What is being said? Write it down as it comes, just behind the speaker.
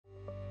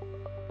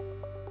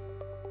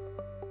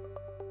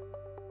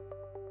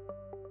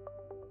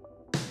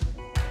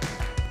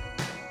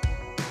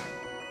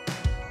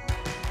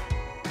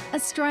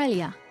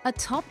Australia, a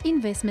top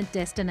investment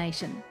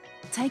destination.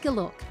 Take a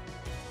look.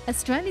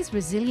 Australia's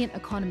resilient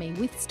economy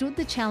withstood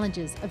the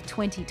challenges of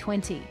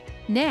 2020.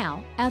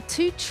 Now, our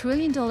 $2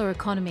 trillion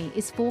economy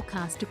is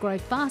forecast to grow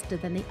faster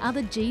than the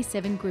other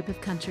G7 group of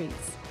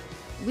countries.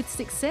 With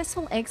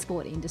successful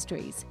export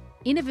industries,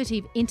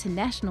 innovative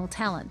international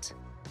talent,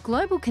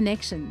 global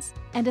connections,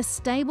 and a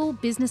stable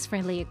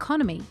business-friendly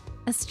economy,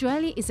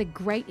 Australia is a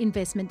great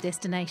investment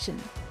destination.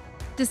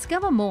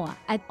 Discover more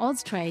at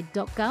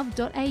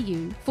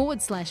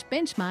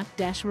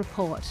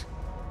austrade.gov.au/benchmark-report.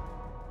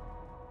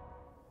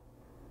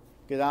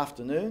 Good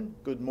afternoon,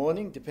 good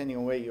morning, depending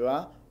on where you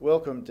are.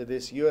 Welcome to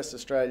this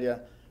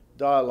US-Australia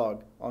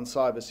dialogue on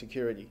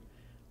cybersecurity.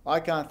 I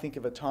can't think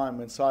of a time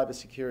when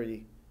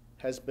cybersecurity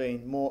has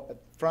been more at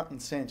front and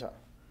centre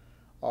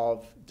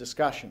of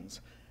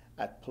discussions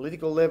at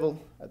political level,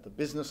 at the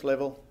business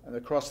level, and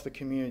across the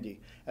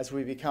community as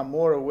we become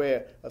more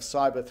aware of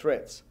cyber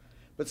threats.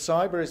 But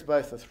cyber is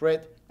both a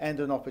threat and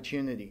an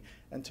opportunity.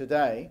 And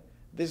today,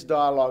 this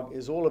dialogue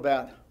is all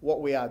about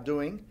what we are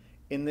doing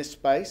in this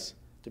space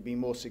to be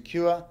more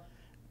secure,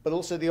 but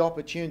also the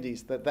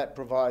opportunities that that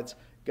provides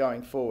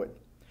going forward.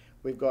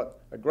 We've got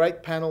a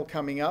great panel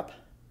coming up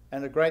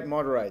and a great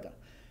moderator.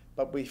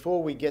 But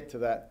before we get to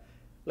that,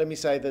 let me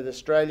say that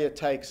Australia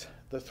takes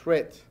the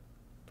threat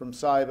from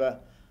cyber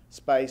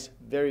space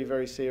very,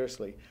 very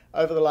seriously.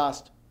 Over the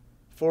last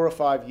 4 or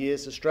 5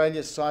 years,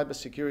 Australia's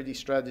cybersecurity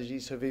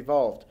strategies have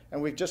evolved,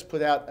 and we've just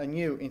put out a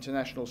new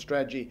international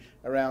strategy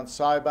around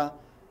cyber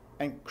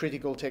and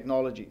critical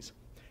technologies.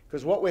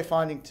 Because what we're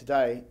finding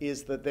today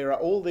is that there are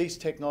all these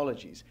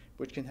technologies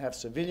which can have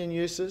civilian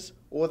uses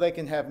or they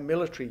can have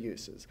military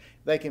uses.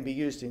 They can be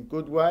used in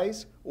good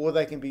ways or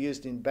they can be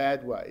used in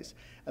bad ways.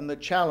 And the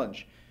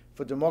challenge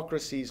for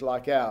democracies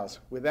like ours,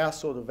 with our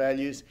sort of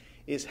values,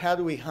 is how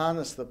do we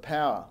harness the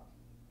power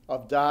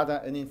of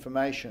data and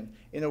information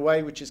in a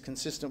way which is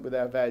consistent with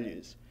our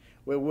values.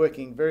 We're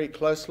working very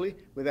closely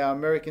with our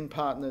American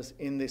partners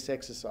in this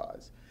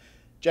exercise.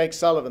 Jake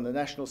Sullivan, the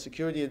National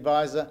Security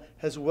Advisor,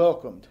 has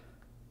welcomed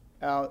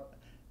our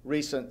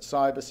recent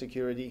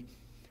cybersecurity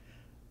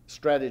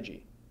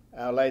strategy,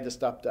 our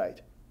latest update.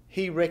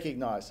 He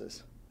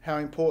recognises how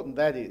important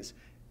that is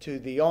to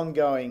the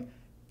ongoing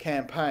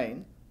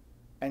campaign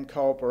and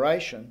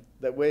cooperation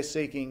that we're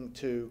seeking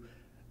to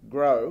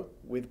grow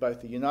with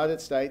both the United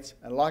States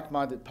and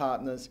like-minded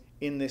partners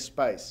in this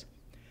space.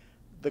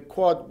 The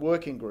Quad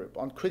Working Group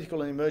on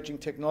Critical and Emerging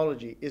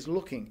Technology is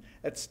looking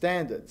at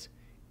standards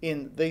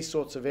in these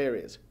sorts of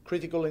areas,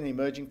 critical and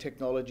emerging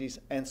technologies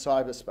and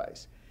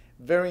cyberspace.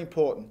 Very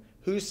important.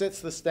 Who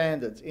sets the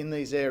standards in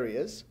these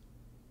areas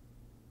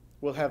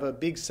will have a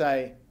big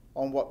say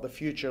on what the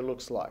future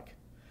looks like.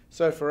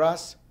 So for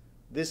us,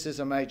 this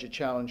is a major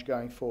challenge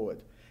going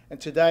forward.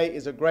 And today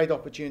is a great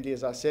opportunity,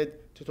 as I said,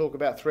 to talk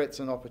about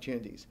threats and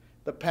opportunities.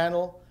 The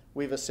panel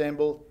we've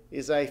assembled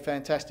is a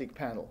fantastic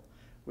panel.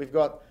 We've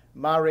got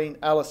Marene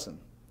Allison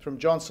from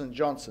Johnson &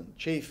 Johnson,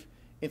 Chief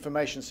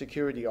Information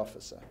Security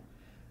Officer.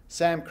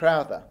 Sam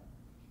Crowther,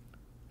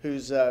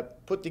 who's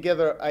put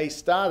together a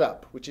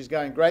startup which is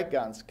going great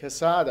guns,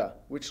 Kasada,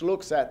 which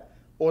looks at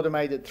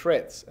automated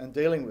threats and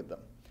dealing with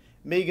them.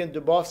 Megan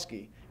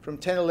Dubofsky from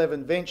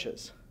 1011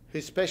 Ventures, who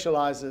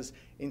specialises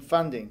in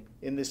funding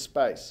in this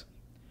space.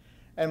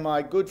 And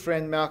my good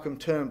friend Malcolm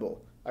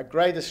Turnbull, a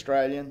great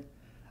Australian,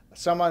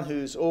 someone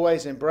who's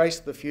always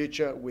embraced the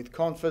future with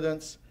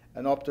confidence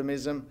and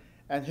optimism,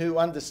 and who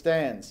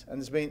understands and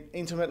has been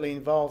intimately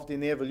involved in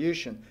the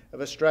evolution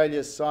of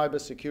Australia's cyber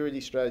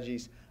security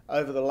strategies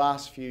over the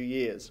last few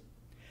years.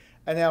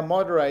 And our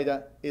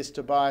moderator is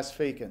Tobias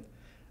Feakin,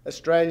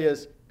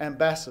 Australia's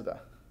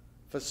ambassador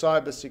for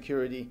cyber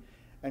security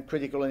and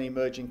critical and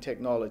emerging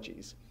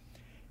technologies.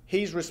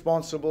 He's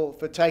responsible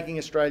for taking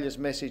Australia's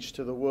message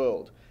to the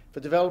world, for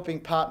developing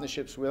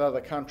partnerships with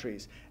other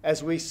countries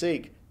as we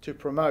seek to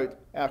promote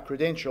our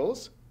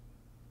credentials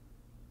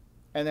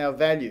and our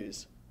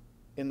values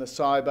in the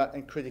cyber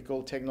and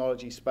critical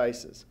technology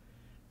spaces.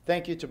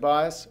 Thank you,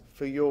 Tobias,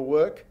 for your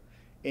work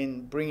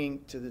in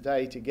bringing the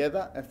day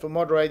together and for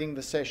moderating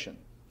the session.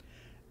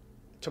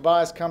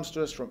 Tobias comes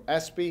to us from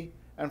ASPI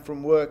and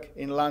from work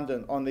in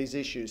London on these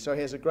issues, so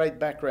he has a great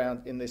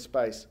background in this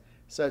space.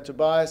 So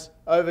Tobias,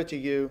 over to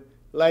you.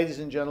 Ladies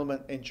and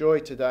gentlemen, enjoy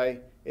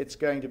today. It's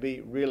going to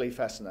be really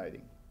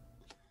fascinating.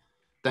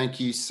 Thank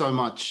you so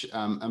much,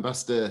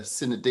 Ambassador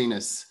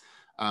Sinodinos.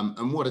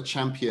 And what a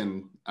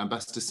champion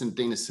Ambassador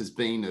Sinodinos has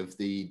been of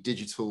the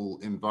digital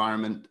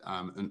environment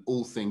and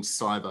all things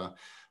cyber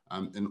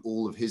in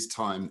all of his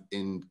time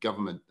in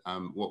government.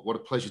 What a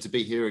pleasure to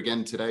be here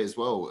again today as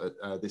well at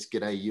this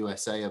G'day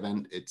USA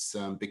event. It's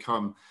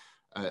become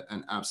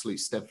an absolute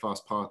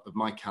steadfast part of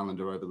my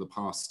calendar over the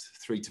past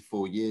 3 to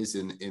 4 years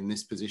in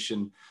this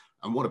position.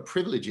 And what a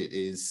privilege it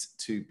is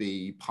to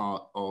be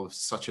part of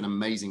such an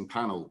amazing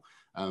panel.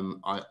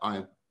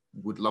 I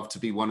would love to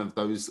be one of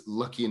those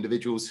lucky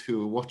individuals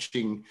who are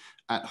watching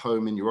at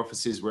home in your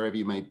offices, wherever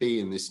you may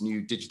be, in this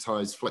new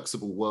digitized,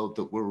 flexible world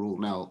that we're all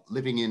now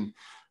living in.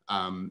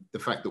 The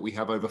fact that we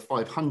have over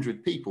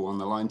 500 people on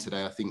the line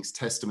today, I think is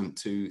testament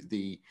to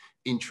the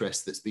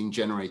interest that's been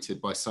generated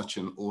by such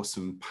an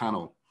awesome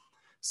panel.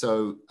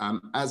 So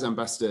as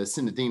Ambassador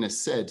Sinodinos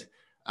said,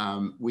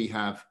 we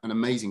have an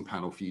amazing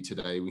panel for you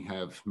today. We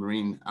have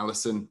Marene,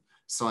 Allison,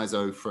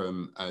 CISO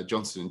from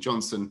Johnson &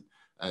 Johnson,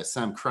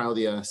 Sam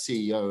Crowther,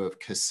 CEO of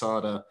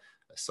Kasada,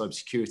 a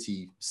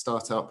cybersecurity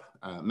startup,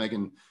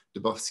 Megan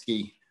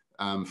Dubofsky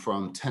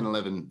from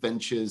 1011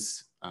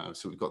 Ventures.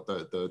 So we've got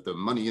the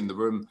money in the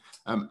room.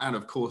 And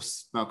of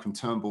course, Malcolm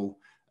Turnbull,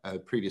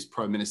 previous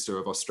Prime Minister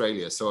of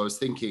Australia. So I was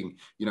thinking,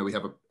 you know, we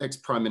have an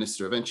ex-Prime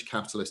Minister, a venture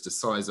capitalist, a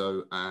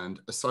CISO, and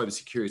a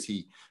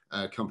cybersecurity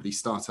company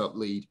startup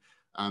lead.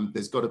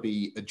 There's got to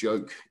be a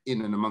joke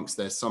in and amongst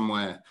there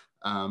somewhere.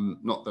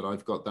 Not that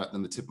I've got that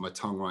on the tip of my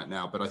tongue right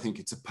now, but I think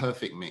it's a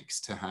perfect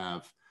mix to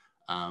have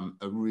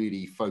a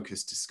really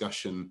focused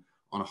discussion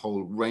on a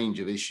whole range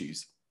of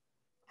issues.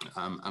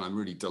 And I'm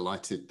really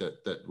delighted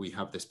that we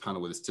have this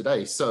panel with us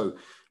today. So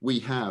we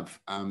have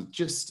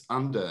just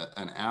under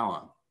an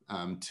hour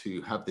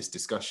to have this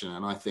discussion.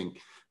 And I think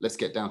let's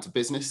get down to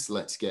business.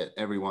 Let's get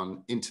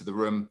everyone into the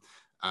room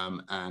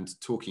and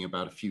talking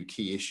about a few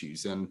key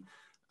issues. And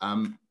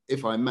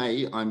if I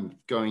may, I'm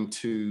going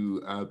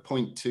to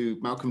point to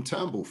Malcolm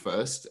Turnbull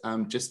first,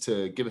 just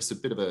to give us a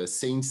bit of a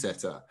scene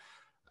setter.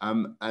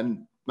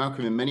 And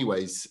Malcolm, in many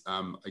ways,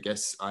 I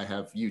guess I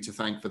have you to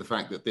thank for the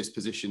fact that this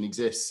position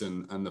exists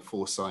and the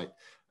foresight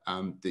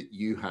that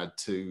you had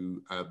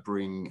to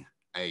bring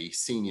a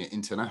senior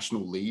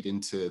international lead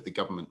into the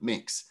government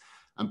mix.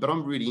 But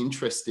I'm really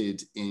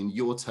interested in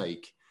your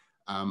take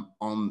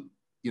on,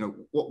 you know,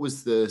 what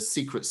was the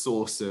secret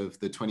source of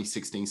the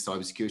 2016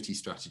 cybersecurity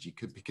strategy?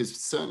 Because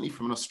certainly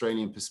from an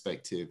Australian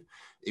perspective,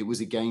 it was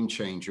a game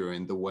changer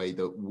in the way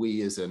that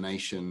we as a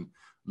nation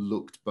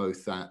looked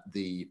both at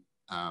the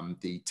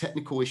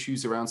technical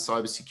issues around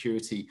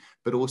cybersecurity,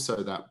 but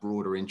also that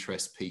broader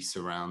interest piece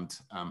around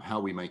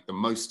how we make the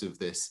most of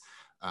this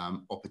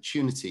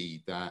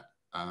opportunity that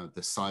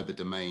the cyber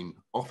domain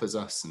offers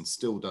us and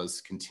still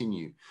does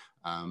continue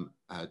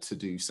to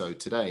do so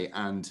today.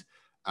 And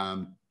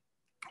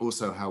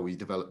also how we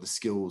develop the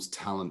skills,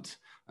 talent,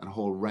 and a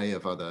whole array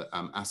of other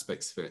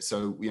aspects of it.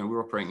 So, you know,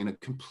 we're operating in a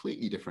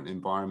completely different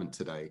environment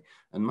today.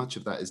 And much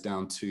of that is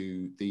down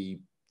to the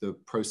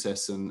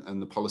process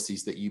and the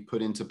policies that you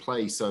put into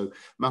play. So,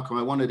 Malcolm,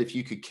 I wondered if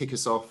you could kick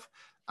us off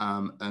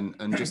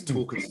and just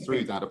talk us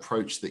through that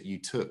approach that you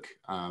took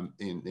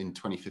in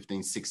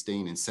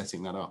 2015-16 in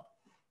setting that up.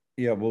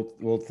 Yeah,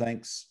 well,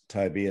 thanks,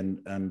 Toby,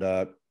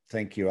 and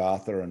thank you,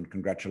 Arthur, and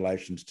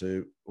congratulations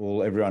to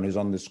everyone who's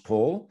on this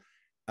call,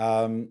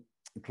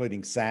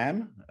 including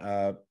Sam.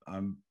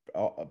 I'm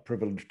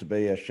privileged to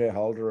be a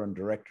shareholder and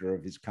director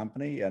of his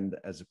company, and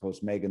as of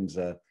course, Megan's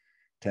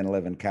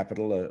 1011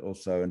 Capital are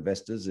also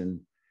investors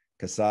in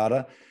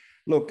Kasada.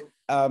 Look,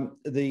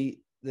 the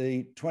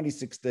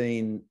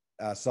 2016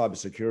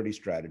 cybersecurity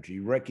strategy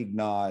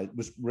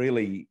was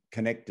really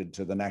connected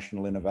to the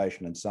National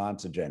Innovation and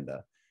Science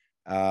Agenda.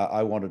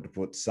 I wanted to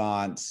put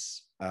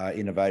science,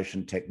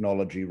 innovation,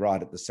 technology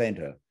right at the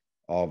centre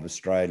of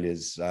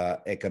Australia's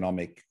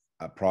economic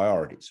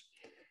priorities.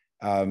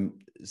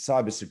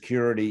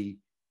 Cybersecurity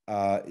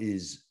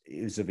is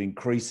of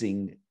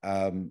increasing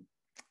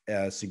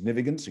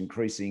significance,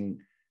 increasing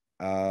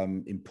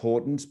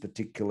importance,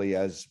 particularly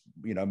as,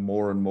 you know,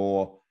 more and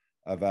more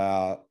of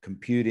our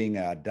computing,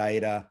 our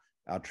data,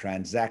 our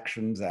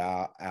transactions,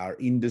 our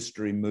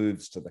industry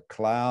moves to the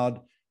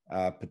cloud,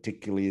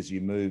 particularly as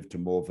you move to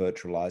more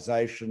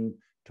virtualization,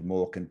 to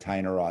more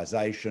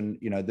containerization.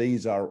 You know,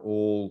 these are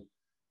all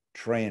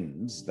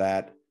trends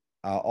that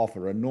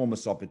offer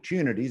enormous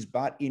opportunities,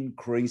 but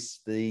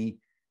increase the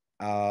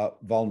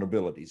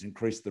vulnerabilities,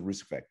 increase the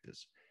risk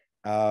factors.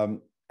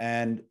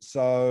 And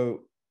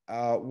so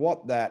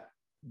what that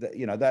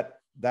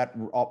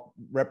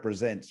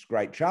represents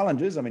great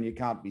challenges. I mean, you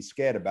can't be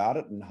scared about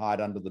it and hide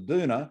under the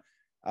doona,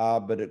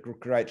 but it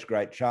creates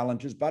great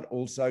challenges, but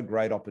also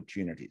great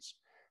opportunities.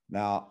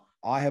 Now,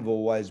 I have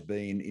always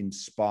been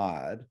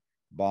inspired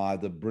by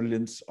the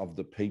brilliance of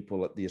the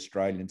people at the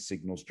Australian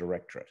Signals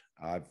Directorate.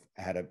 I've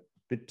had a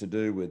bit to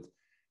do with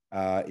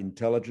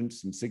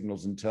intelligence and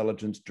signals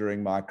intelligence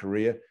during my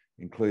career,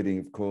 including,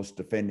 of course,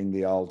 defending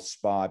the old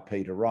spy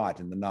Peter Wright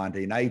in the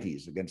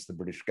 1980s against the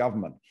British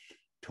government.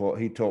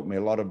 He taught me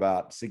a lot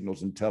about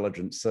signals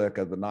intelligence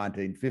circa the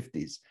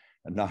 1950s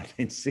and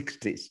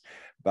 1960s.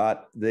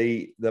 But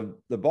the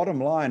bottom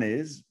line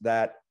is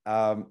that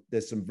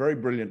there's some very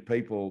brilliant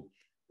people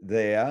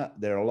there.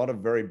 There are a lot of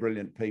very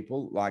brilliant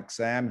people like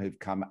Sam who've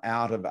come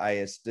out of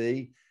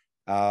ASD,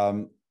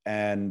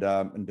 and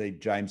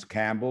indeed James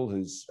Campbell,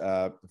 who's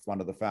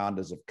one of the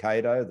founders of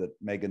Cato, that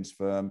Megan's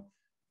firm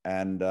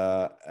and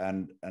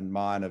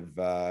mine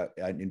have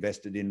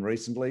invested in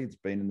recently. It's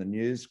been in the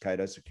news,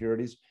 Cato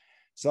Securities.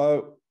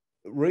 So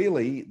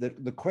really,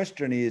 the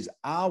question is,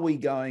 are we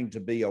going to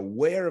be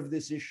aware of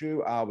this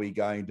issue? Are we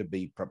going to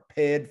be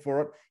prepared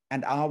for it?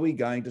 And are we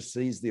going to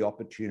seize the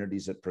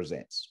opportunities it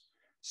presents?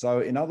 So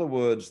in other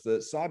words, the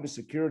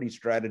cybersecurity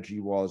strategy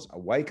was a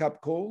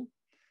wake-up call.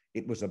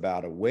 It was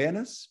about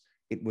awareness,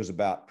 it was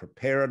about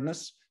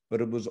preparedness,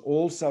 but it was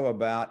also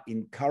about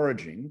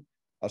encouraging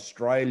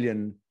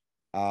Australian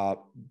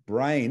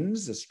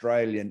brains,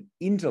 Australian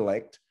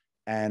intellect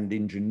and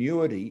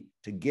ingenuity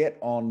to get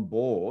on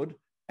board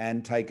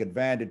and take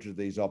advantage of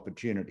these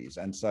opportunities.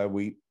 And so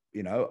we,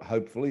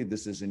 hopefully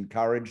this has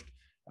encouraged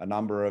a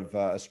number of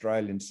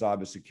Australian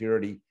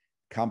cybersecurity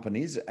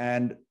companies.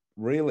 And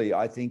really,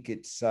 I think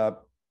it's, well,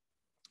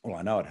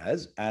 I know it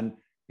has. And,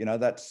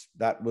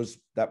 that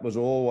was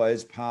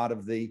always part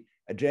of the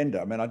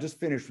agenda. I mean, I just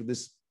finished with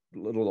this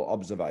little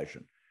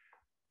observation.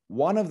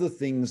 One of the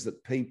things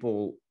that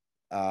people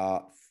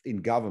in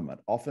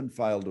government often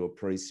fail to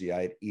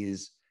appreciate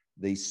is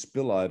the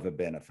spillover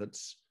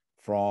benefits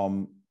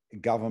from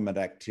government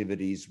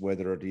activities,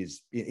 whether it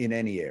is in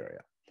any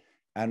area.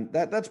 And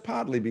that's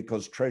partly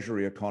because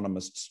Treasury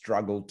economists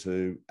struggle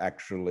to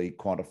actually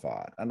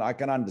quantify it. And I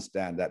can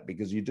understand that,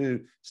 because you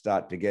do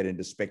start to get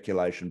into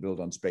speculation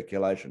built on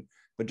speculation.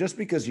 But just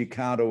because you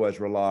can't always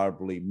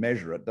reliably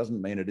measure it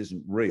doesn't mean it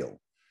isn't real.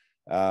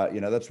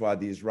 That's why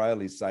the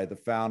Israelis say the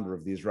founder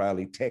of the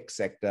Israeli tech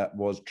sector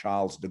was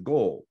Charles de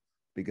Gaulle,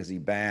 because he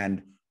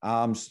banned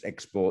arms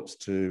exports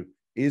to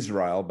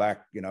Israel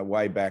back,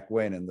 way back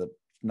when, in the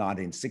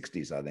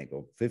 1960s, I think,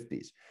 or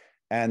 50s.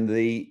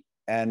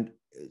 And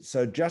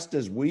so just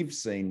as we've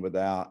seen with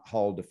our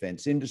whole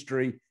defense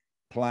industry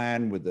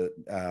plan, with the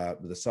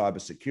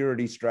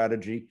cybersecurity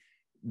strategy,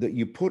 that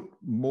you put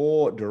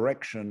more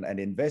direction and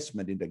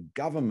investment into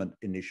government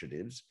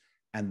initiatives,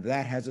 and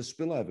that has a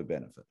spillover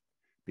benefit.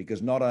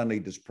 Because not only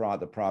does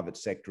the private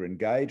sector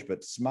engage,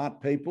 but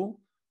smart people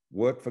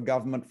work for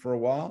government for a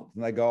while,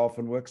 and they go off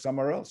and work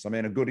somewhere else. I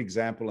mean, a good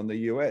example in the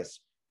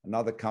US,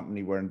 another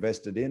company we're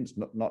invested in, it's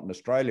not an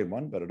Australian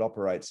one, but it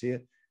operates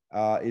here,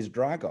 is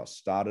Dragos,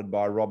 started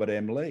by Robert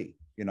M. Lee,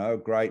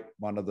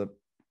 one of the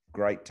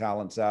great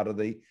talents out of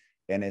the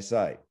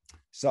NSA.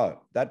 So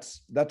that's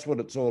what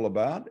it's all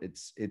about.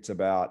 It's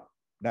about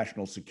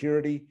national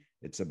security,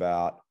 it's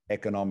about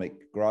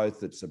economic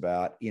growth, it's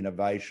about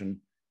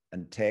innovation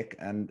and tech,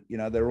 and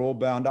they're all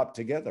bound up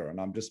together. And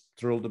I'm just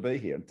thrilled to be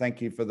here. And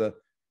thank you for the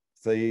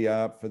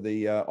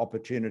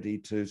opportunity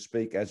to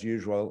speak, as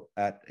usual,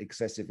 at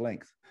excessive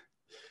length.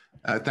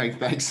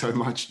 Thanks so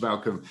much,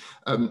 Malcolm.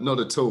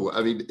 Not at all.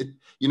 I mean,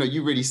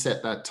 you really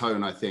set that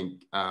tone, I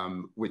think,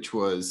 which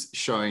was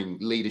showing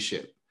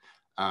leadership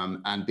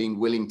and being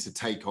willing to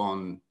take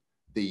on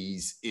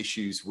these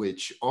issues,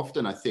 which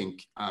often, I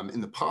think,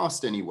 in the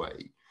past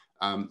anyway,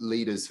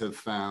 leaders have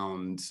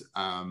found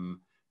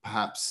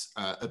perhaps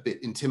a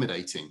bit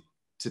intimidating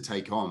to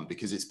take on,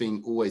 because it's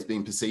always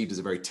been perceived as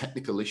a very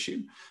technical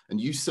issue. And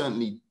you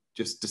certainly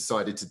just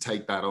decided to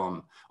take that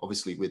on,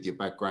 obviously with your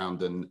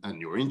background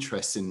and your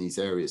interests in these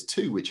areas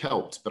too, which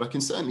helped. But I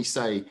can certainly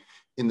say,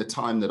 in the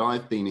time that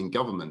I've been in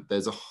government,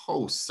 there's a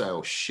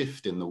wholesale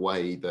shift in the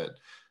way that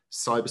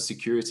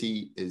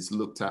cybersecurity is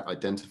looked at,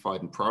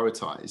 identified and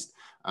prioritized.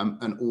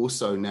 And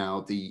also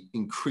now the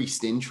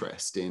increased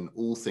interest in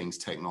all things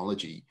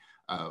technology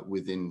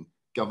within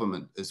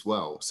government as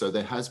well. So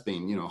there has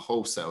been, a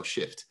wholesale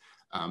shift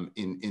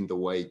in the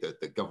way that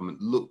the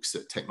government looks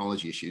at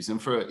technology issues. And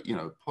for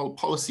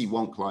policy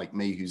wonk like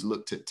me, who's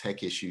looked at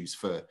tech issues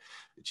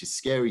which is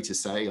scary to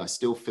say, I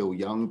still feel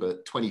young,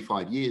 but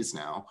 25 years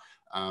now,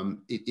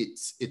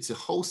 it's a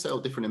wholesale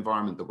different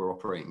environment that we're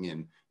operating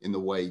in the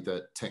way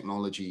that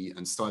technology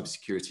and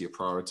cybersecurity are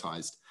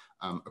prioritized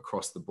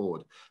across the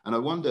board. And I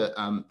wonder,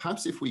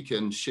 perhaps if we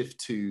can shift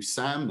to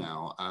Sam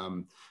now,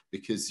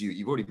 because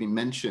you've already been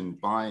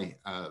mentioned by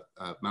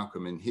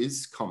Malcolm in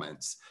his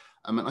comments.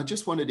 And I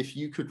just wondered if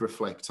you could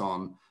reflect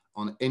on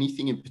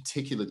anything in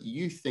particular that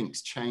you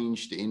think's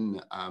changed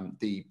in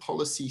the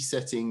policy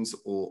settings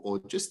or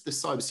just the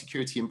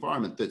cybersecurity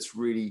environment that's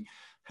really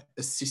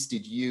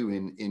assisted you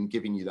in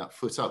giving you that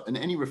foot up, and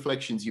any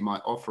reflections you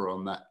might offer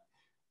on that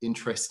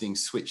interesting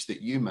switch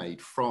that you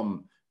made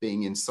from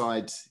being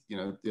inside,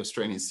 the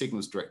Australian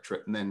Signals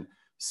Directorate and then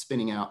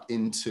spinning out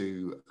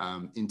into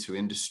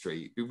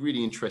industry. Be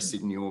really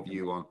interested in your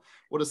view on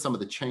what are some of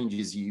the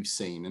changes you've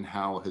seen and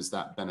how has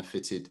that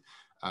benefited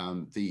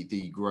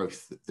the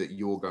growth that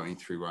you're going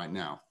through right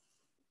now?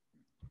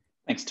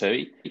 Thanks,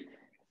 Toby.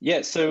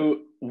 Yeah,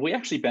 so we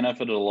actually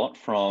benefited a lot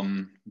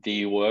from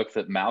the work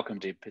that Malcolm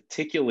did,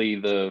 particularly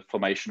the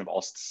formation of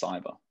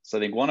AustCyber. So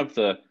I think one of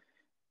the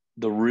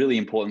really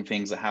important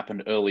things that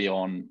happened early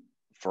on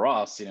for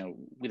us,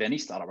 with any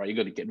startup, right, you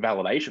got to get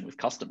validation with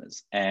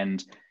customers.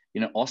 And,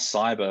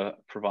 AustCyber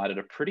provided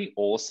a pretty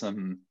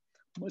awesome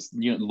almost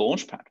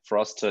launch pad for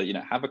us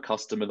to, have a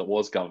customer that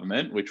was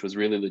government, which was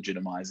really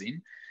legitimizing,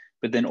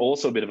 but then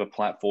also a bit of a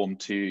platform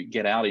to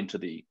get out into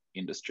the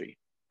industry.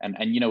 And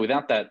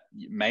without that,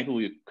 maybe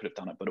we could have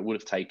done it, but it would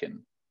have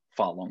taken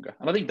far longer.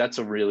 And I think that's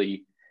a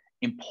really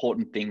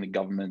important thing that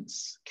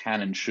governments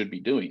can and should be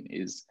doing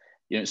is,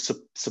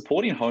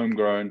 supporting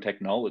homegrown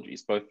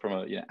technologies, both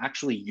from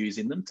actually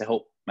using them to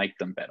help make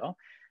them better,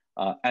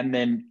 and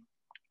then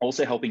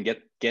also helping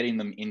getting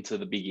them into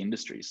the big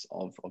industries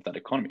of that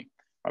economy.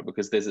 right?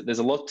 Because there's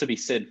a lot to be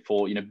said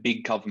for, you know,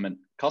 big government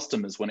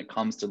customers when it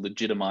comes to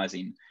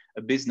legitimizing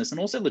a business and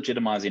also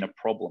legitimizing a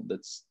problem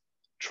that's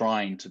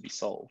trying to be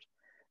solved.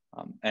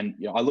 And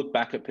you know, I look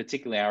back at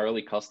particularly our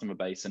early customer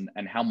base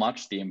and how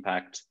much the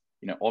impact,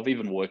 you know, of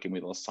even working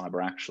with us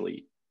cyber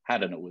actually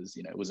had, and it was,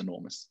 you know, it was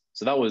enormous.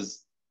 So that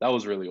was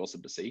really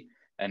awesome to see,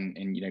 and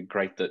you know,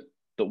 great that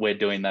we're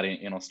doing that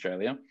in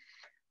Australia.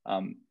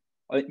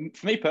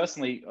 For me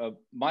personally,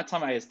 my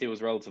time at ASD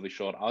was relatively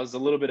short. I was a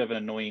little bit of an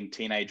annoying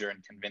teenager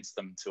and convinced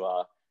them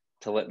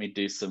to let me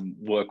do some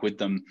work with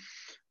them,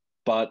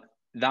 but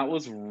that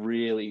was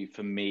really,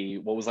 for me,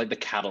 what was like the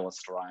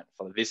catalyst, right?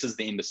 For this is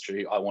the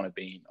industry I want to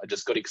be in. I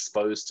just got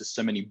exposed to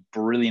so many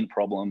brilliant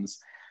problems,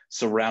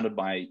 surrounded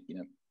by, you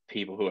know,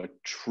 people who are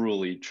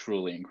truly,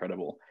 truly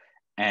incredible.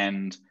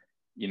 And,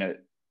 you know,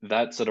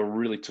 that sort of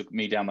really took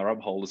me down the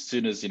rabbit hole. As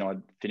soon as, you know, I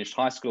finished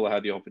high school, I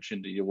had the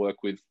opportunity to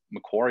work with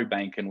Macquarie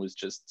Bank and was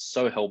just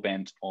so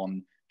hell-bent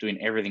on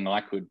doing everything I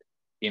could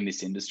in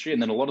this industry.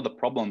 And then a lot of the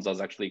problems I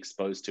was actually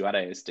exposed to at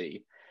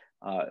ASD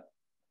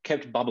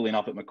kept bubbling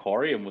up at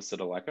Macquarie, and was sort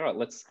of like, all right,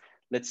 let's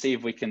see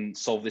if we can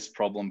solve this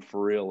problem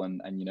for real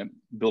and you know,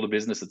 build a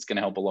business that's going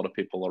to help a lot of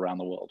people around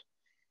the world.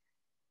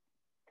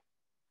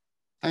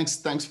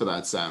 Thanks for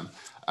that, Sam.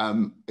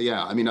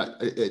 Yeah, I mean,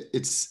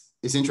 it's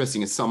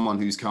interesting as someone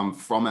who's come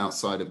from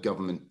outside of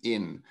government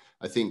in.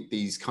 I think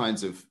these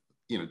kinds of,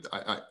 you know,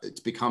 it's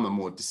become a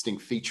more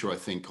distinct feature, I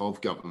think, of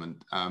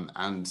government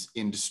and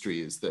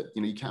industry, is that,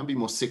 you know, you can be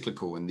more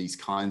cyclical in these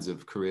kinds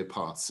of career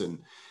paths, and,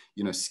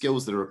 you know,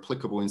 skills that are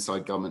applicable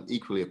inside government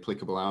equally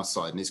applicable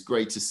outside. And it's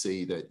great to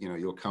see that, you know,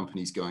 your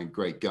company's going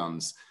great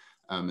guns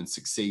and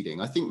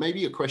succeeding. I think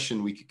maybe a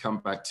question we could come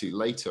back to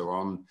later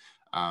on.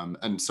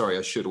 And sorry,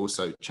 I should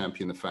also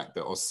champion the fact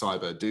that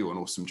AusCyber do an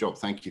awesome job.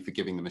 Thank you for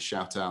giving them a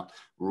shout out.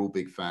 We're all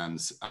big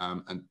fans.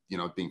 And, you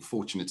know, I've been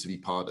fortunate to be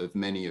part of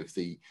many of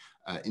the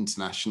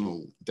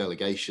international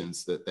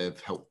delegations that they've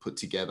helped put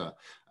together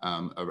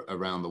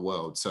around the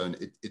world. So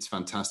it's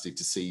fantastic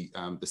to see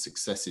the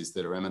successes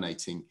that are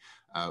emanating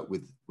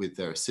with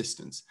their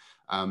assistance.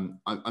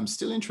 I'm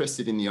still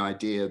interested in the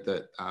idea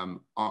that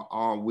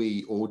are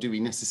we, or do we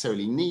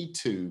necessarily need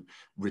to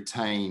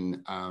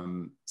retain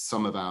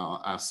some of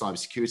our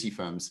cybersecurity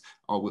firms?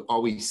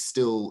 Are we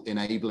still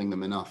enabling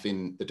them enough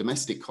in the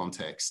domestic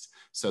context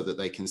so that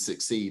they can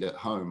succeed at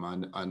home?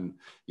 And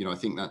you know, I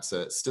think that's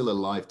still a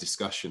live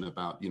discussion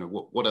about, you know,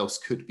 what else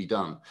could be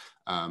done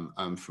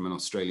from an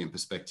Australian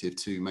perspective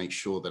to make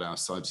sure that our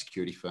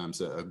cybersecurity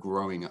firms are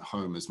growing at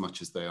home as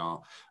much as they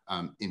are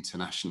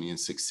internationally and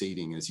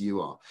succeeding as you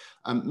are.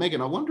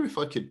 Megan, I wonder if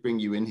I could bring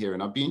you in here,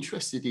 and I'd be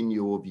interested in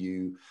your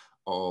view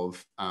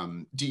of,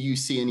 do you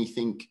see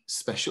anything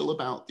special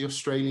about the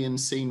Australian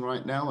scene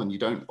right now? And you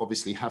don't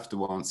obviously have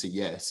to answer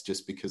yes,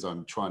 just because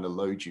I'm trying to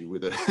load you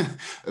with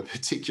a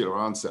particular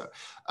answer.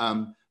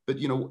 But,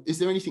 you know, is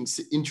there anything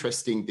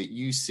interesting that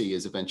you see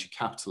as a venture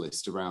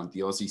capitalist around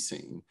the Aussie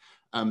scene?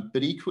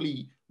 But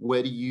equally,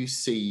 where do you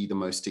see the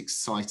most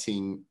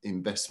exciting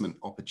investment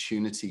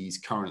opportunities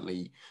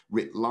currently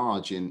writ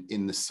large in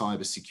the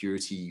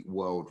cybersecurity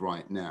world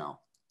right now?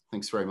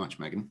 Thanks very much,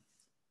 Megan.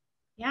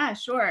 Yeah,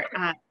 sure.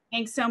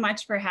 Thanks so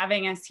much for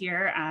having us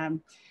here.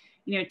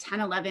 You know,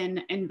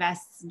 1011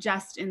 invests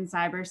just in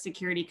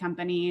cybersecurity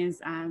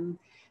companies.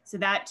 So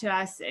that to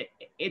us,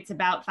 it's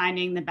about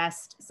finding the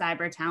best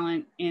cyber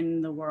talent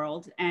in the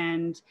world.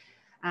 And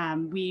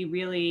we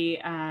really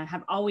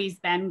have always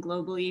been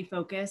globally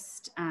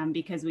focused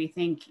because we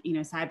think, you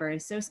know, cyber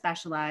is so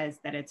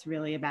specialized that it's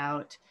really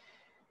about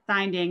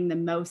finding the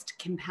most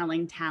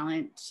compelling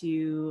talent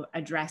to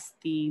address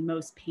the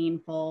most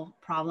painful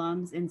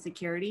problems in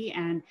security.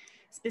 And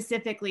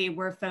specifically,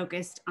 we're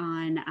focused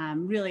on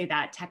really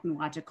that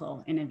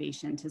technological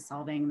innovation to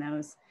solving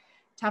those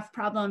tough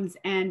problems.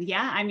 And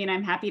yeah, I mean,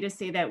 I'm happy to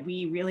say that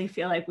we really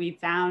feel like we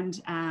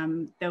found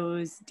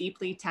those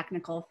deeply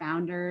technical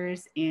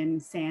founders in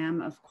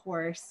Sam, of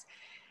course,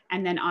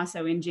 and then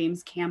also in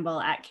James Campbell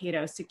at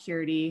Cato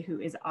Security, who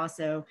is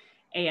also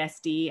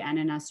ASD and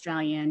an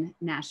Australian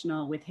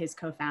national with his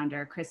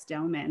co-founder, Chris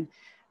Doman.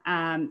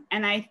 And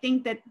I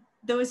think that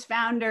those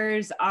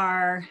founders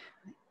are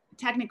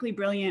technically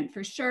brilliant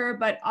for sure,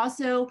 but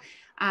also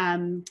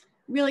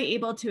really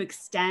able to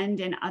extend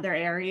in other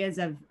areas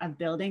of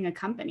building a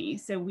company.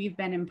 So we've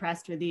been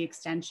impressed with the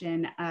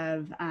extension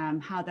of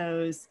how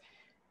those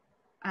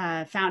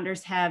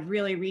founders have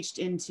really reached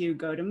into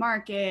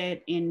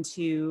go-to-market,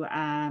 into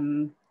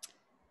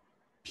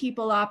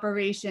people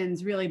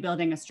operations, really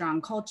building a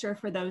strong culture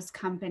for those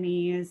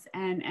companies,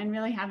 and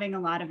really having a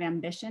lot of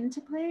ambition to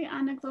play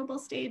on a global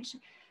stage.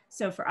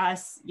 So for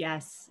us,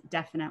 yes,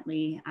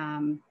 definitely,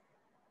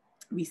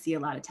 we see a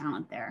lot of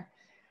talent there.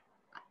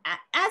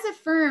 As a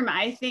firm,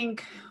 I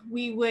think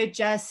we would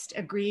just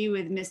agree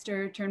with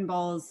Mr.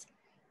 Turnbull's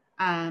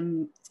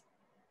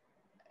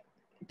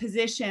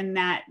position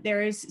that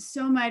there is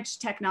so much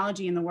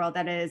technology in the world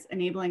that is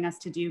enabling us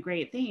to do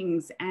great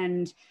things.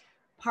 And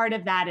part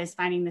of that is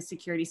finding the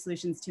security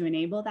solutions to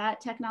enable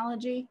that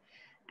technology.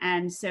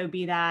 And so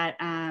be that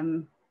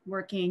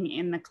working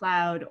in the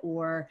cloud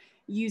or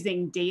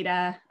using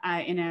data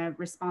in a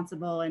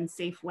responsible and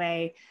safe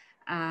way,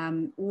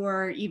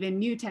 or even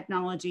new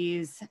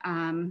technologies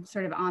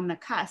sort of on the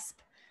cusp,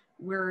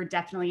 we're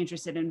definitely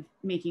interested in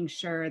making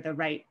sure the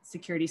right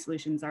security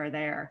solutions are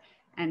there.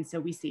 And so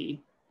we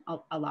see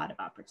a lot of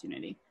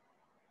opportunity.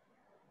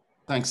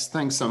 Thanks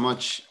so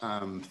much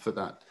for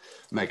that,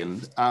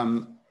 Megan.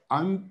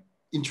 I'm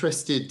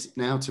interested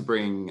now to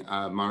bring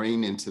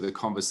Marene into the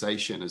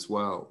conversation as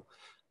well.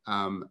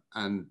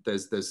 And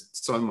there's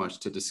so much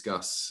to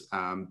discuss.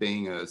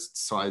 Being a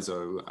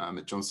CISO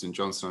at Johnson &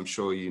 Johnson, I'm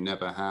sure you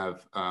never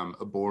have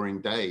a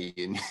boring day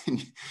in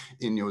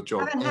your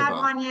job. I haven't had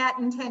one yet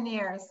in 10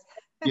 years.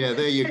 Yeah,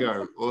 there you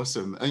go.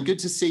 Awesome. And good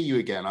to see you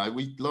again.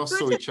 We last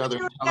saw each other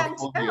in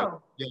California.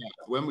 Yeah,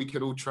 when we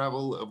could all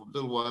travel a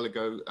little while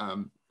ago.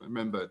 I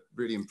remember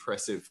really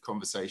impressive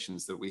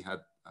conversations that we had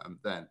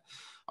then.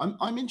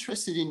 I'm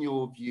interested in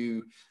your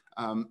view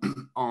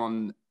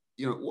on,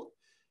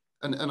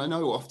 and I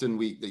know often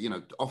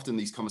often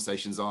these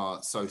conversations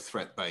are so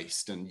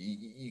threat-based, and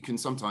you can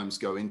sometimes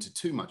go into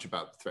too much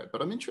about the threat,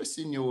 but I'm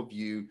interested in your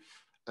view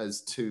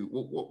as to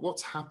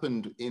what's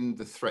happened in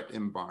the threat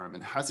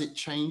environment. Has it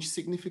changed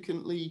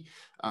significantly?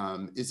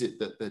 Is it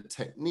that the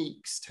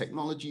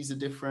technologies are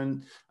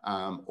different,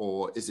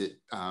 or is it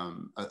are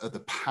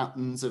the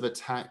patterns of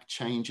attack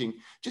changing?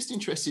 Just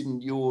interested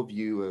in your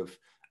view of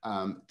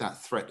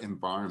that threat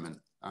environment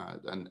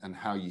and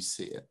how you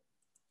see it.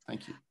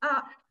 Thank you.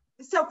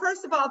 So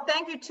first of all,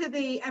 thank you to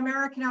the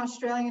American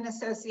Australian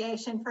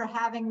Association for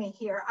having me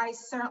here. I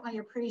certainly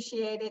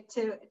appreciate it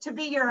to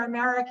be your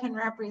American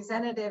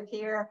representative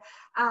here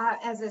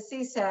as a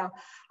CISO.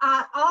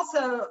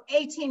 Also,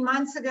 18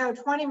 months ago,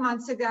 20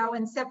 months ago,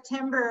 in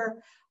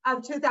September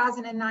of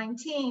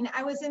 2019,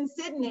 I was in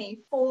Sydney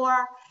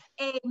for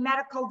a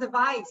medical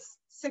device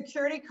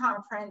security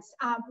conference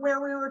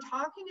where we were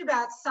talking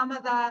about some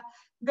of the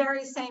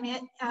very same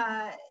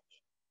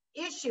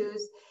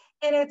issues.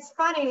 And it's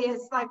funny,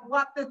 it's like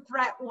what the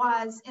threat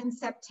was in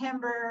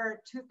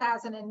September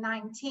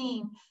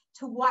 2019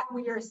 to what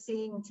we are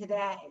seeing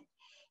today.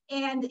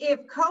 And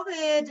if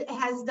COVID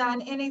has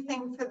done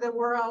anything for the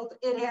world,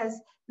 it has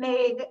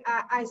made,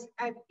 I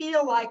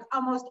feel like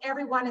almost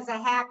everyone is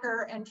a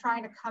hacker and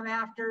trying to come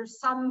after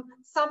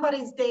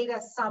somebody's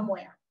data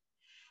somewhere.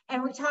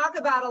 And we talk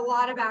about a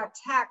lot about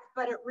tech,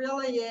 but it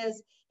really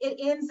is, it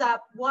ends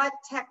up, what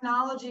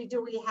technology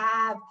do we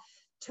have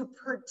to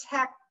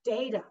protect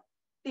data?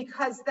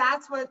 Because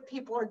that's what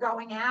people are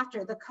going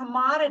after. The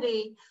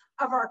commodity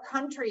of our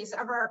countries,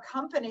 of our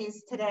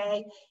companies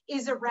today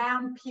is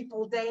around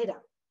people data.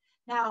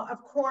 Now,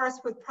 of course,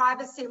 with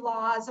privacy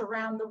laws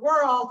around the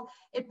world,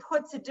 it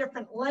puts a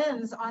different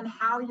lens on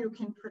how you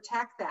can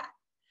protect that.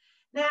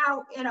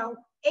 Now,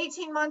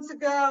 18 months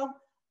ago,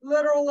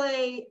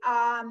 literally,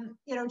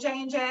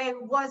 J&J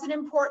was an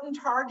important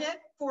target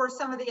for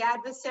some of the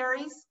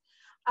adversaries.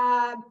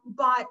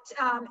 But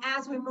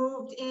as we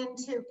moved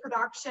into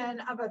production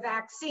of a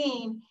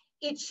vaccine,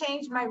 it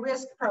changed my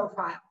risk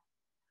profile.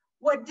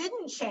 What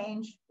didn't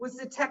change was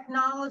the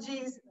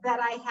technologies that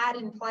I had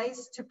in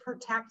place to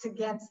protect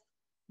against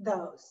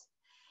those.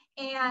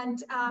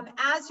 And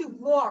as you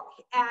look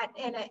at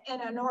in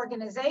an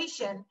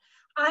organization,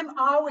 I'm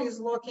always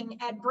looking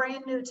at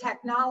brand new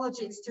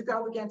technologies to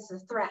go against the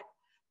threat.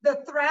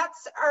 The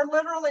threats are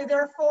literally,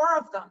 there are 4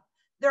 of them.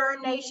 There are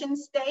nation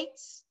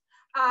states.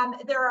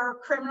 There are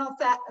criminal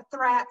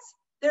threats,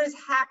 there's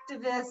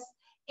hacktivists,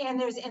 and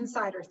there's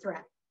insider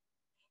threat.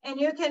 And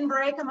you can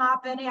break them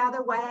up any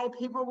other way.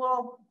 People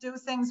will do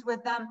things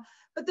with them.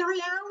 But the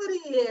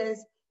reality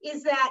is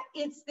that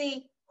it's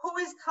the who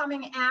is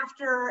coming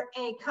after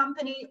a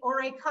company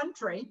or a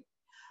country,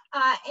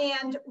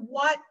 and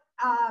what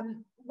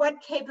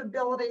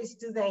capabilities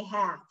do they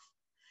have.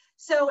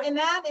 So in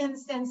that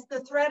instance,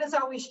 the threat is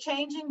always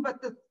changing,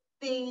 but the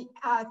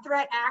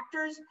threat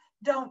actors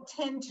don't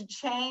tend to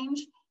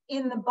change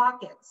in the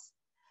buckets.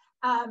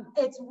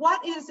 It's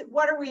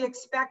what are we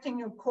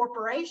expecting of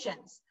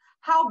corporations?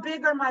 How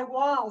big are my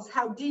walls?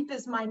 How deep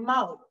is my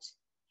moat?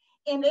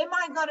 And am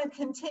I going to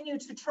continue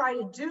to try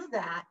to do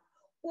that?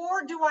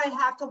 Or do I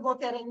have to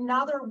look at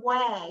another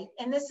way?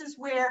 And this is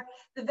where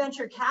the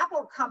venture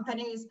capital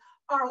companies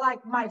are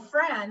like my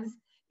friends,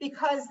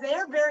 because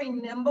they're very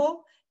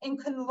nimble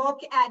and can look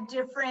at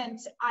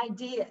different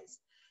ideas.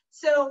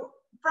 So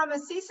from a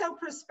CISO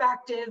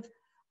perspective,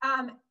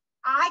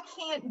 I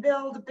can't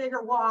build a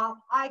bigger wall.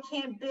 I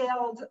can't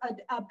build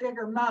a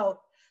bigger moat.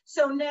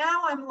 So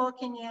now I'm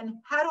looking in,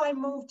 how do I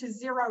move to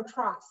zero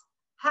trust?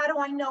 How do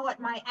I know what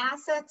my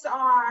assets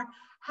are?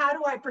 How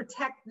do I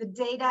protect the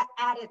data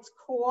at its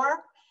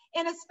core?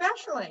 And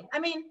especially, I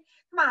mean,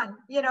 come on,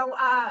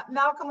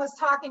 Malcolm was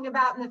talking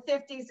about in the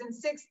 50s and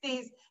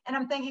 60s, and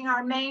I'm thinking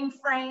our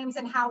mainframes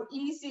and how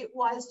easy it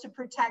was to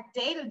protect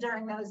data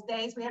during those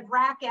days. We had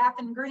rack app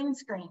and green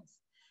screens.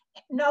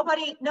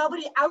 Nobody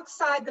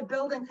outside the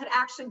building could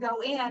actually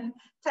go in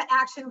to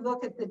actually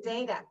look at the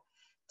data.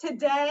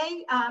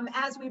 Today,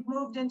 as we've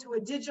moved into a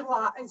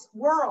digitalized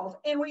world,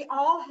 and we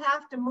all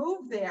have to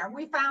move there,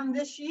 we found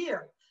this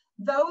year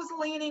those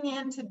leaning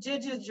into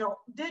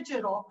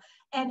digital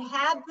and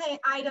had the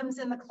items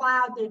in the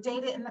cloud, their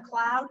data in the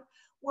cloud,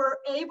 were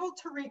able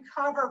to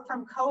recover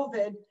from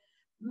COVID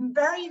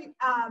very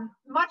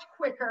much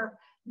quicker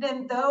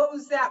than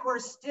those that were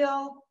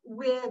still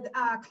with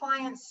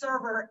client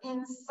server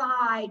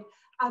inside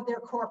of their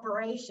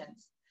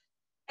corporations.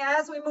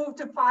 As we move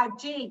to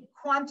 5G,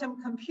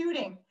 quantum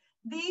computing,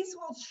 these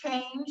will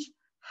change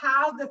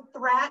how the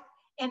threat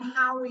and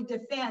how we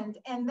defend.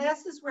 And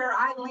this is where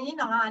I lean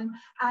on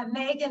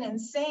Megan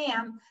and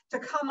Sam to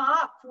come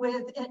up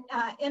with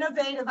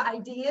innovative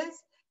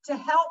ideas to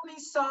help me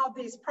solve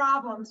these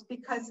problems,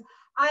 because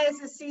I,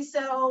 as a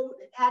CISO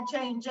at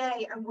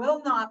J&J,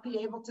 will not be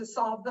able to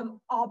solve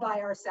them all by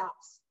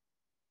ourselves.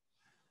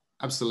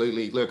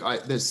 Absolutely. Look,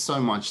 there's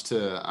so much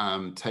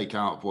to take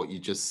out of what you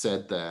just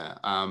said there.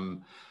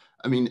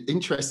 I mean,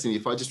 interestingly,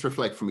 if I just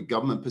reflect from a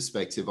government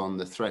perspective on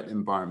the threat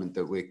environment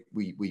that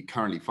we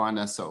currently find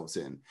ourselves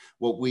in,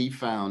 what we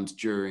found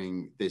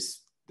during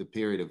the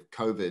period of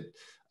COVID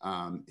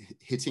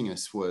hitting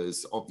us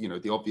was,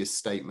 the obvious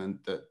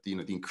statement that, the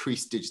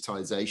increased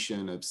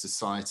digitization of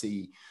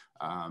society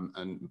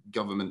and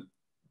government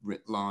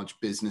writ large,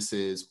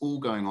 businesses all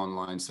going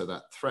online, so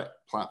that threat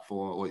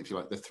platform, or if you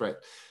like, the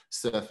threat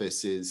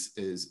surface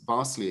is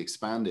vastly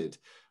expanded.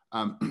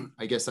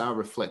 I guess our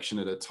reflection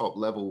at a top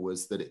level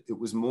was that it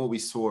was more, we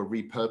saw a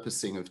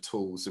repurposing of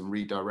tools and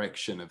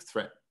redirection of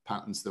threat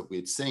patterns that we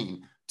had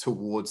seen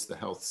towards the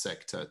health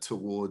sector,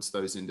 towards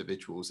those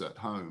individuals at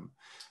home.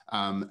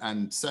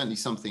 And certainly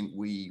something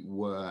we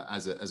were,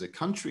 as a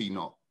country,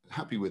 not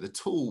happy with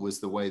at all was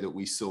the way that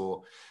we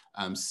saw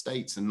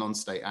states and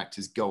non-state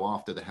actors go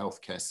after the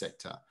healthcare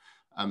sector.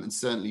 And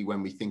certainly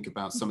when we think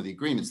about some of the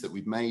agreements that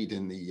we've made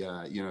in the,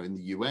 in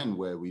the UN,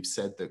 where we've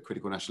said that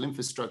critical national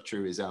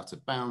infrastructure is out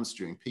of bounds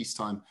during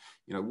peacetime,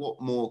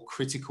 what more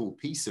critical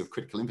piece of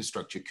critical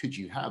infrastructure could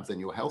you have than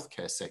your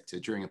healthcare sector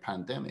during a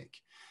pandemic?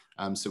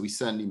 So we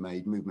certainly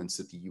made movements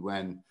at the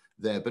UN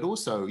there, but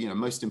also,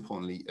 most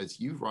importantly, as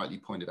you've rightly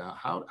pointed out,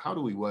 how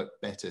do we work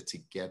better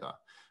together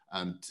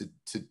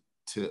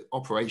to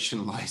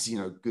operationalize,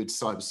 good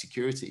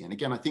cybersecurity? And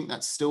again, I think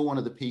that's still one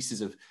of the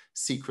pieces of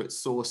secret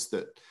sauce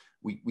that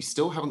we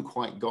still haven't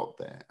quite got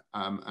there.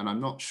 And I'm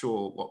not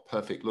sure what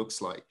perfect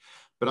looks like,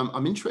 but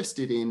I'm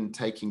interested in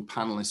taking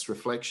panelists'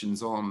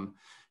 reflections on,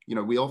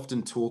 we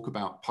often talk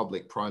about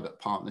public-private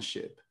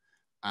partnership,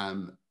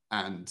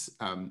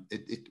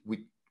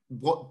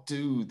 what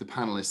do the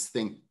panelists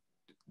think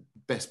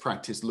best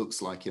practice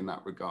looks like in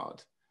that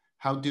regard?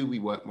 How do we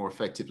work more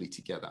effectively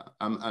together?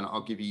 And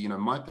I'll give you,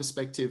 my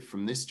perspective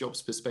from this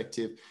job's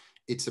perspective.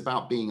 It's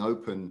about being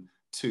open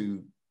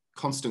to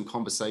constant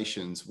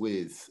conversations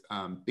with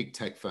big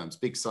tech firms,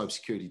 big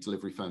cybersecurity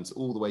delivery firms,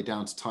 all the way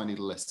down to tiny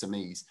little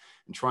SMEs,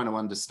 and trying to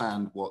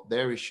understand what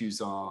their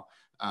issues are,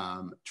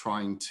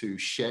 trying to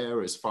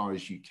share as far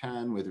as you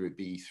can, whether it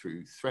be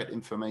through threat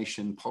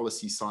information,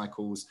 policy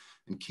cycles,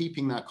 and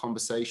keeping that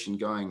conversation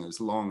going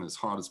as long, as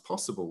hard as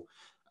possible.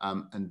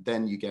 And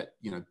then you get,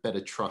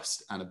 better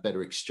trust and a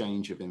better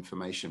exchange of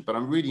information. But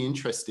I'm really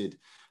interested,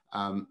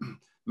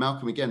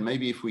 Malcolm, again,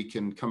 maybe if we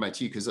can come back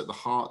to you, because at the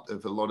heart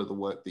of a lot of the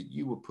work that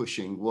you were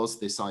pushing was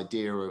this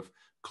idea of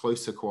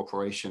closer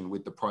cooperation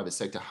with the private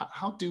sector.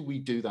 How do we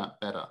do that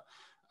better?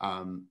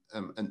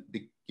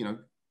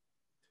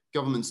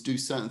 Governments do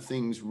certain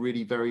things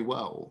really very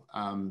well,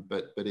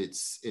 but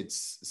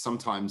it's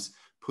sometimes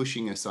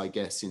pushing us, I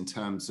guess, in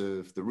terms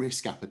of the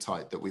risk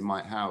appetite that we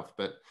might have.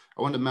 But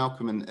I wonder,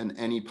 Malcolm, and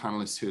any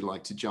panelists who'd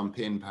like to jump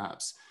in,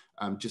 perhaps,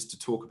 just to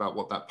talk about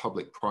what that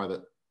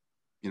public-private,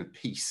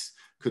 piece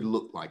could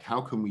look like. How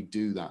can we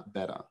do that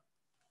better?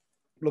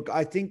 Look,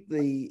 I think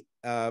the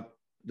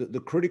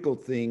critical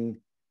thing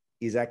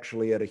is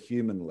actually at a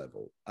human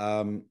level.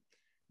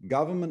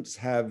 Governments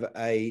have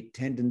a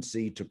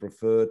tendency to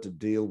prefer to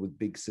deal with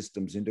big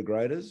systems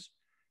integrators,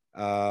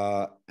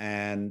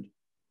 and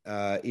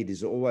it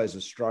is always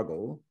a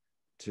struggle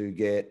to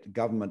get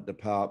government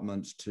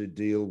departments to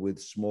deal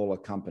with smaller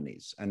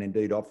companies. And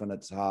indeed, often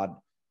it's hard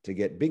to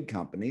get big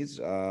companies.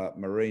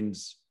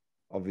 Marene's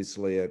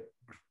obviously a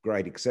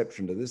great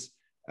exception to this,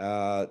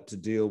 to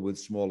deal with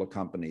smaller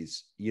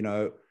companies.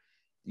 You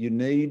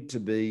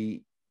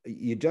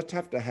just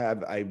have to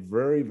have a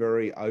very,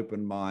 very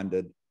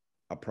open-minded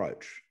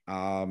approach.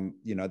 I'm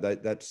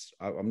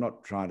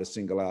not trying to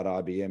single out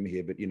IBM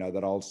here, but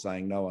that old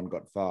saying, no one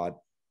got fired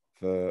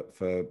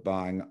for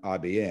buying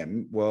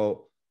IBM.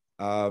 Well,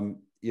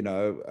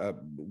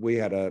 we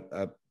had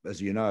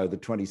as you know, the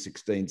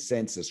 2016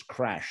 census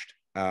crashed,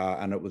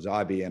 and it was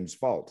IBM's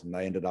fault, and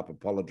they ended up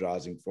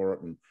apologizing for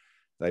it. And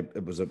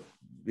there was a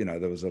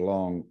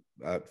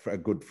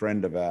good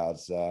friend of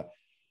ours,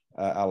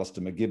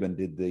 Alistair McGibbon,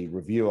 did the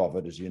review of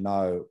it, as you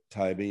know,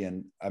 Toby.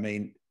 And I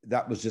mean,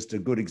 that was just a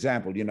good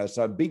example,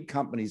 so big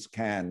companies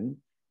can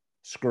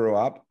screw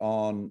up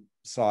on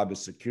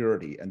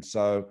cybersecurity. And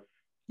so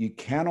you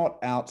cannot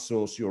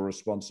outsource your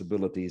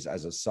responsibilities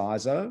as a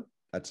CISO.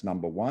 That's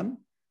number one.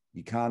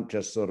 You can't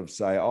just sort of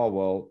say, oh,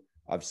 well,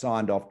 I've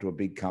signed off to a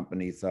big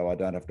company, so I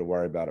don't have to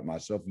worry about it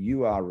myself.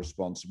 You are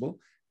responsible.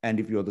 And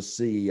if you're the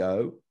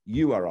CEO,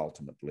 you are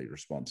ultimately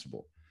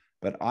responsible.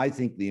 But I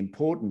think the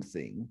important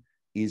thing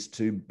is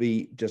to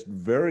be just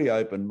very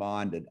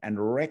open-minded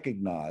and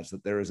recognize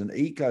that there is an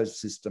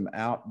ecosystem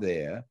out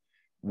there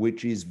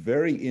which is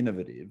very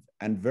innovative,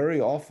 and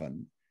very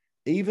often,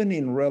 even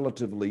in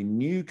relatively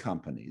new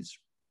companies,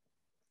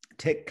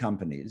 tech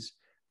companies,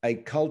 a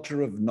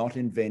culture of not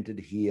invented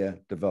here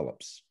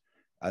develops.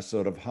 A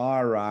sort of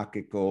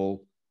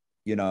hierarchical,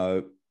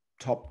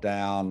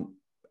 top-down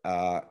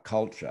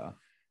culture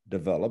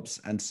develops.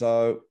 And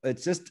so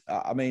it's just,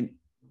 as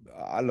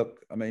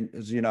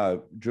you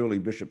know, Julie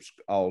Bishop's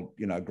old,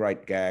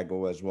 great gag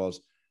always was,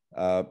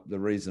 the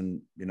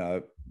reason,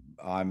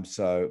 I'm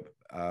so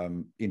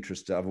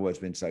interested, I've always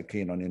been so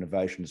keen on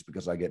innovation is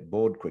because I get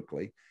bored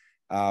quickly,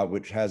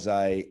 which has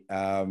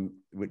an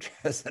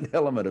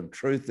element of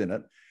truth in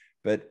it.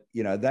 But,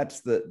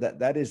 that's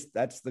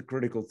the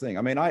critical thing.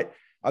 I mean,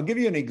 I'll give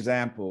you an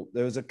example.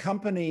 There was a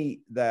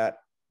company that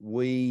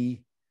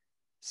we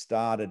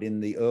started in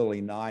the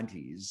early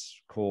 90s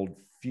called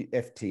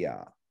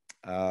FTR,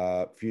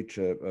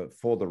 Future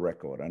for the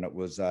Record. And it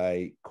was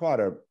quite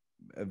a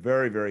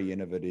very, very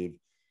innovative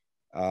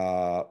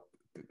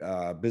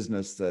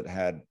business that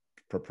had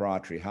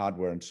proprietary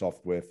hardware and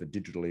software for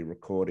digitally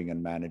recording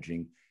and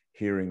managing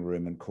hearing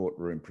room and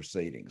courtroom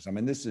proceedings. I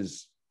mean, this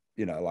is,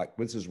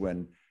 this is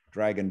when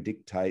Dragon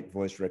Dictate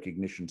voice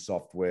recognition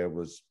software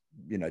was,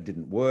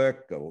 didn't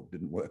work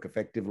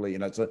effectively.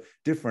 It's a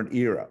different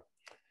era.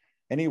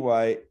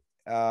 Anyway,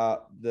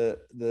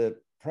 the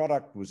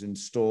product was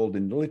installed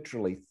in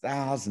literally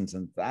thousands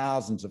and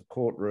thousands of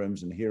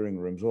courtrooms and hearing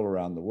rooms all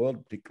around the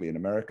world, particularly in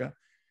America.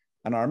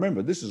 And I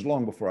remember, this is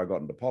long before I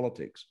got into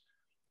politics,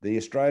 the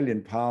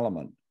Australian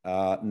Parliament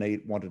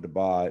wanted to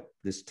buy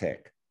this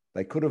tech.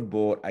 They could have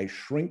bought a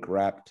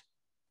shrink-wrapped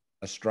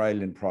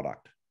Australian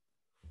product,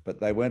 but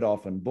they went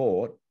off and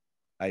bought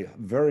a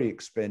very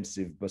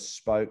expensive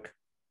bespoke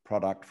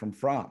product from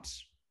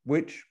France,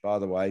 which, by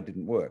the way,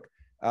 didn't work.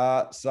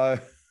 So,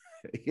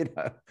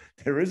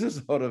 there is a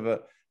sort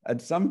of and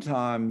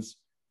sometimes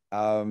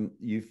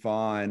you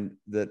find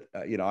that,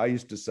 I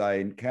used to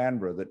say in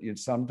Canberra that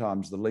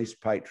sometimes the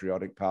least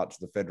patriotic parts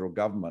of the federal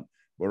government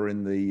were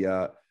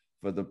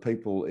for the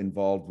people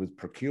involved with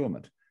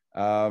procurement.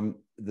 You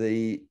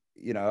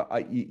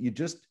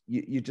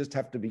just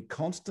have to be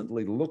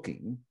constantly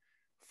looking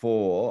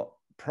for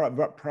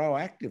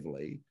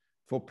proactively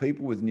for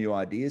people with new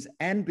ideas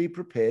and be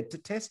prepared to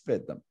test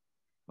bed them.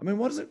 I mean,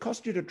 what does it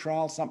cost you to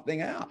trial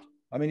something out?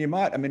 I mean,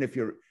 if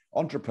you're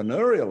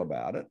entrepreneurial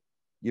about it,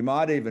 you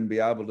might even be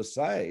able to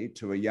say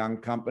to a young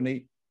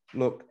company,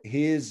 look,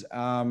 here's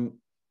a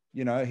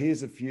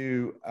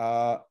few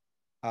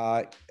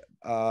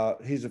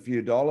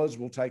dollars,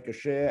 we'll take a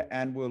share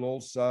and we'll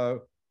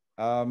also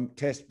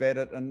test bed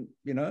it, and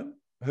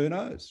who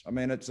knows? I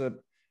mean, the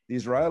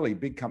Israeli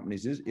big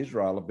companies,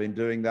 Israel have been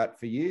doing that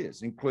for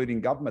years,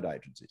 including government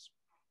agencies.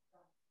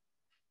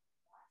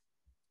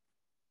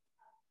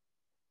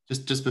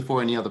 Just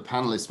before any other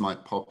panelists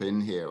might pop in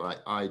here,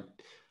 I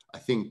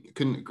think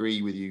couldn't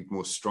agree with you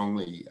more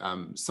strongly.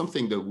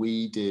 Something that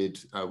we do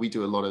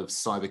a lot of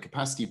cyber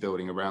capacity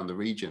building around the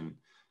region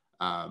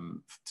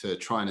to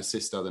try and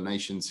assist other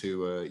nations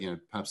who are,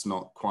 perhaps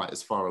not quite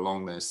as far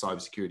along their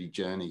cybersecurity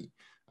journey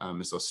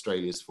as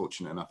Australia is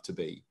fortunate enough to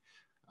be.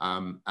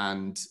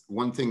 And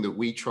one thing that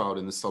we trialed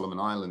in the Solomon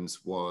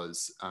Islands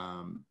was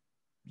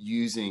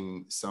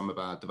using some of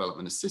our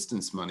development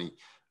assistance money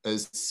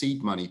as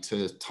seed money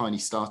to tiny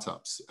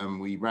startups.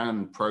 And we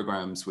ran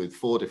programs with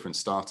 4 different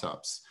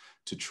startups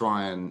to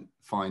try and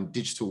find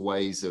digital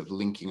ways of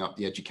linking up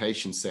the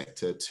education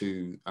sector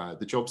to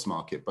the jobs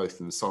market, both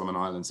in the Solomon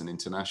Islands and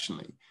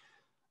internationally.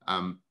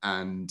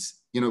 And,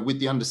 with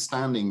the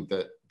understanding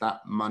that that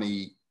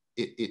money,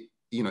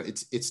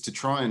 it's to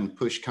try and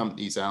push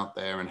companies out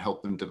there and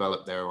help them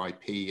develop their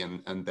IP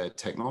and their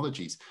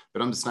technologies,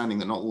 but understanding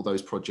that not all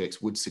those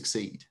projects would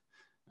succeed,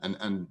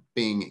 and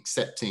being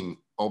accepting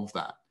of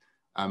that.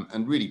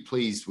 And really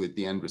pleased with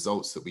the end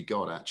results that we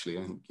got, actually.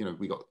 I think,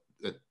 we got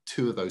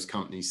 2 of those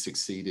companies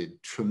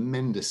succeeded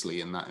tremendously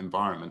in that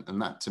environment.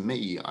 And that, to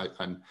me,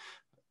 and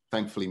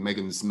thankfully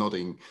Megan's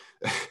nodding,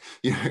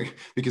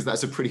 because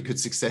that's a pretty good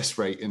success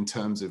rate in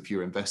terms of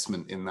your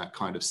investment in that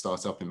kind of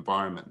startup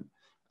environment.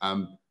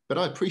 But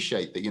I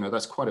appreciate that,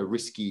 that's quite a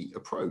risky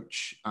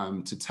approach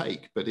to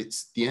take, but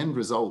the end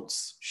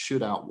results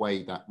should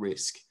outweigh that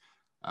risk.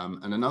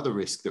 And another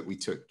risk that we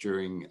took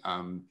during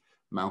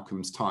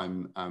Malcolm's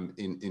time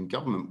in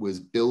government was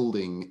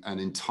building an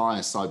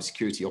entire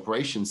cybersecurity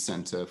operations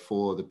center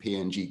for the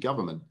PNG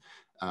government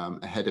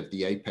ahead of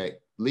the APEC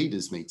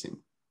leaders meeting.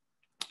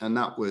 And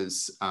that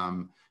was,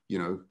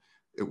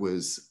 it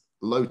was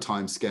low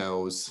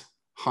timescales,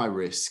 high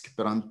risk,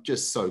 but I'm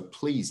just so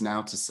pleased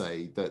now to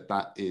say that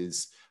that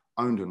is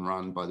owned and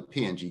run by the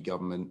PNG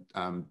government,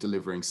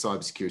 delivering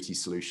cybersecurity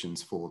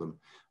solutions for them.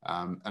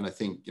 And I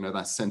think,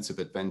 that sense of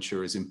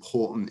adventure is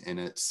important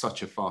in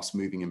such a fast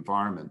moving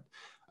environment.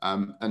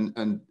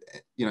 And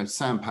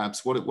Sam,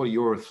 perhaps what are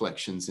your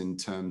reflections in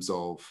terms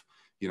of,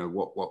 you know,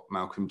 what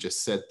Malcolm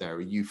just said there.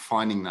 Are you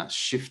finding that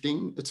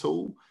shifting at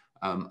all?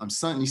 I'm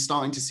certainly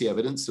starting to see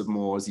evidence of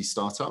more Aussie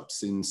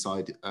startups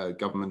inside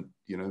government,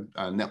 you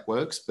know,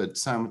 networks. But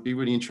Sam, would be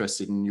really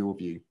interested in your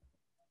view.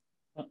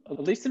 At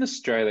least in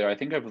Australia, I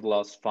think over the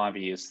last 5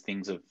 years,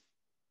 things have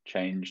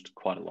changed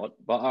quite a lot.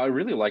 But I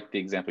really like the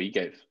example you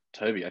gave,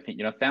 Toby. I think,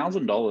 you know,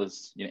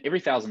 $1,000, you know, every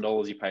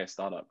 $1,000 you pay a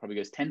startup probably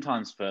goes 10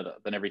 times further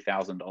than every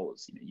 $1,000,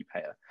 you know, you pay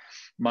a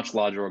much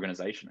larger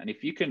organization. And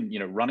if you can, you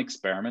know, run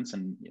experiments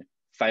and, you know,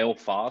 fail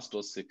fast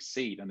or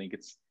succeed, I think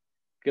it's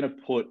going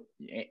to put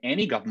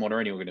any government or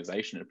any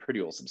organization in a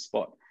pretty awesome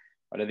spot.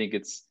 But I think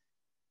it's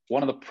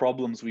one of the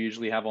problems we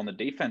usually have on the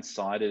defense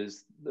side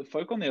is the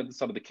folk on the other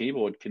side of the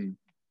keyboard can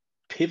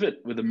pivot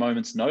with a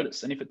moment's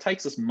notice. And if it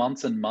takes us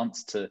months and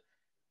months to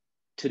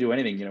do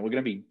anything, you know, we're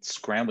going to be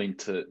scrambling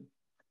to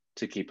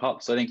keep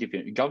up. So I think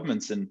if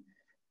governments and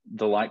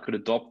the like could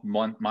adopt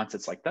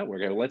mindsets like that,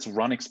 where let's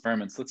run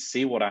experiments, let's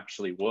see what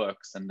actually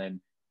works, and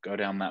then go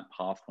down that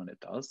path when it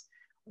does.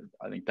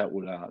 I think that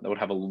would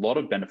have a lot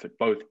of benefit,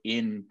 both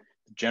in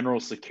the general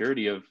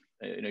security of,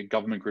 you know,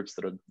 government groups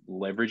that are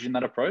leveraging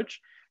that approach,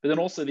 but then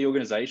also the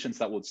organizations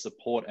that would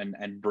support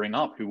and bring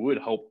up, who would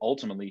help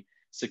ultimately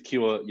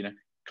secure, you know,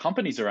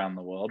 companies around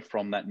the world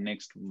from that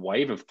next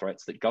wave of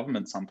threats that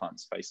government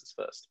sometimes faces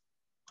first.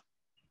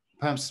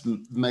 Perhaps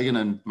Megan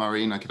and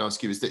Marene, I could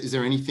ask you, is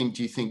there anything,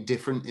 do you think,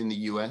 different in the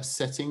US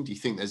setting? Do you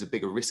think there's a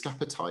bigger risk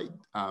appetite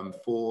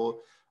for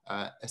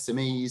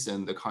SMEs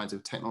and the kinds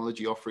of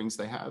technology offerings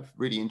they have?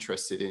 Really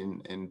interested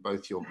in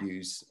both your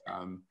views.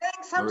 I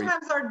think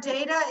sometimes our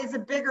data is a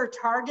bigger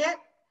target,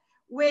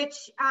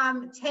 which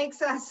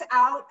takes us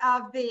out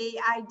of the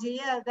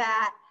idea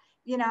that,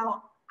 you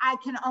know, I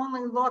can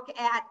only look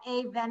at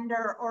a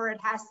vendor or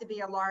it has to be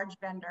a large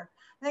vendor.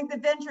 I think the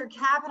venture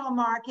capital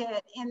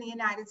market in the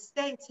United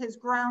States has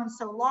grown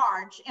so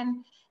large,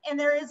 and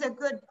there is a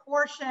good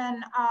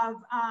portion of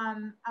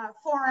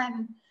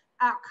foreign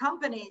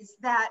companies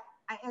that,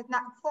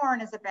 not foreign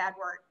is a bad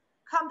word,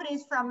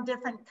 companies from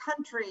different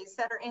countries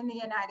that are in the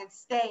United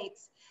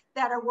States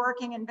that are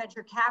working in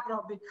venture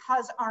capital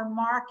because our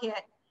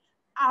market,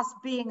 us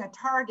being a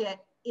target,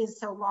 is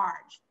so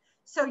large.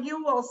 So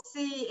you will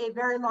see a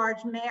very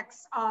large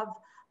mix of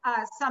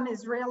some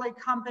Israeli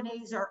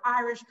companies or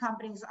Irish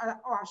companies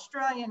or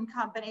Australian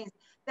companies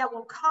that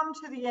will come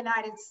to the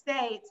United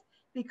States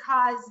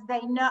because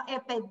they know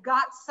if they've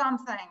got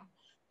something,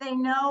 they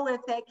know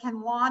if they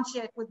can launch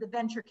it with the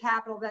venture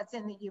capital that's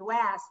in the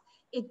US,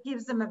 it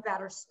gives them a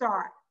better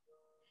start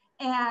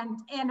and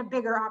a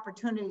bigger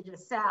opportunity to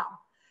sell.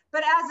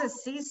 But as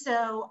a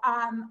CISO,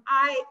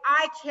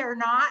 I care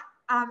not.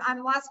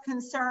 I'm less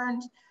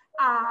concerned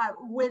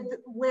with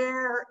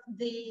where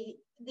the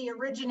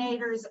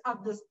originators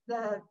of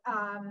the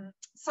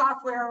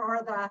software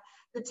or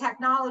the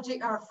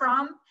technology are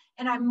from,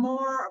 and I'm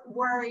more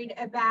worried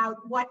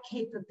about what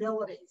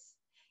capabilities.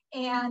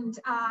 And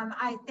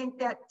I think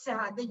that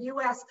the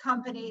US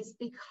companies,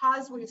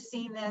 because we've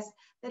seen this,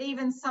 that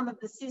even some of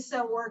the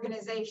CISO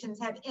organizations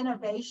have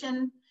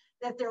innovation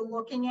that they're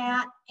looking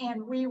at,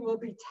 and we will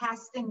be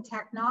testing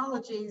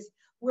technologies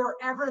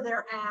wherever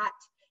they're at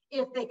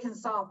if they can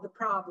solve the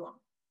problem.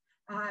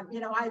 You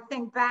know, I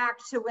think back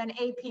to when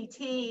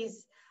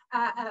APTs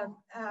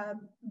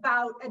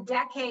about a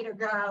decade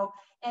ago,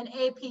 and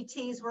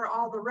APTs were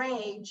all the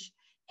rage.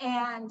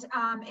 And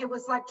it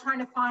was like trying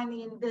to find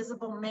the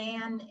invisible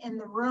man in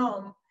the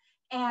room.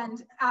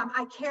 And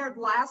I cared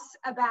less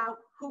about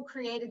who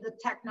created the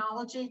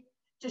technology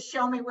to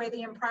show me where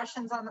the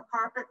impressions on the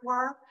carpet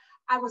were.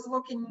 I was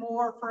looking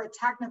more for a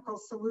technical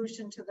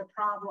solution to the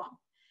problem.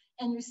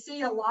 And you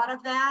see a lot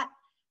of that.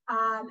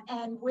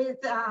 And with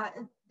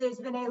there's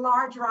been a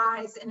large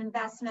rise in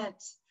investment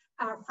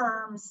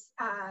firms,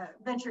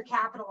 venture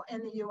capital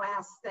in the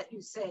US that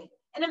you see.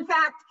 And in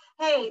fact,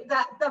 hey,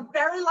 the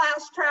very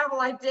last travel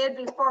I did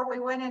before we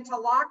went into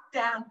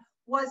lockdown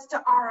was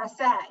to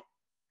RSA.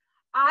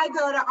 I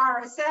go to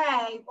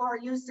RSA, or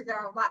used to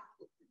go, but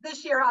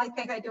this year I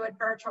think I do it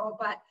virtual,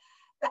 but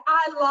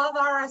I love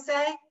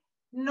RSA,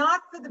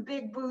 not for the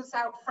big booths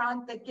out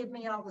front that give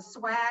me all the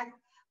swag,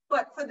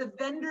 but for the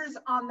vendors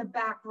on the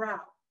back row.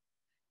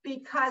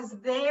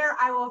 Because there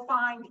I will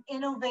find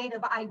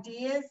innovative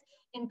ideas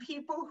in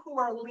people who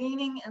are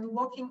leaning and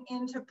looking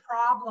into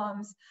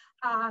problems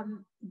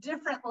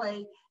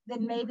differently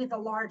than maybe the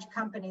large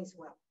companies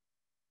will.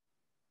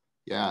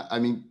 Yeah, I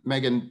mean,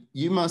 Megan,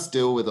 you must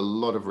deal with a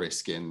lot of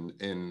risk in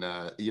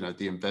you know,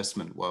 the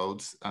investment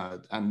world,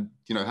 and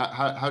you know,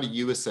 how do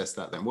you assess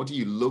that then? What do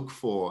you look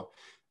for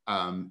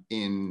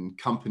in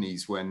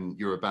companies when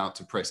you're about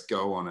to press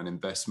go on an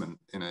investment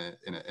in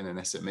an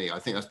SME? I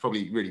think that's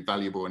probably really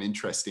valuable and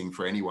interesting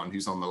for anyone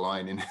who's on the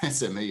line in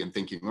SME and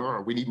thinking,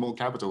 oh, we need more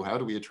capital. How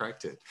do we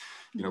attract it?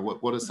 You know,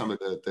 what are some of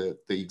the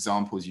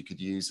examples you could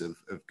use of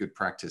good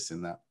practice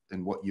in that,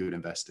 and what you would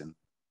invest in?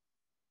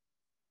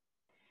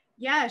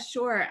 Yeah,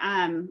 sure.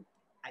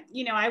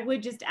 You know, I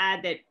would just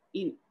add that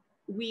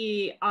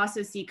we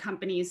also see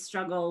companies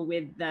struggle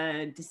with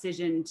the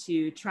decision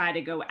to try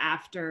to go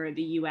after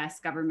the US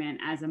government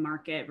as a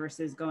market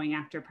versus going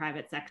after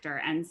private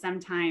sector. And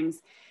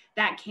sometimes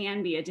that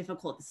can be a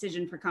difficult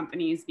decision for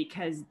companies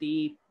because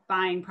the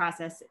buying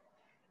process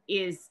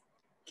is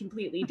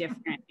completely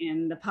different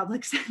in the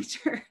public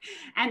sector,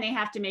 and they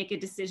have to make a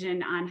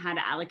decision on how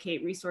to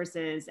allocate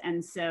resources.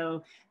 And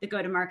so the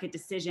go-to-market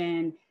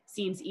decision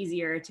seems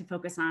easier to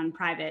focus on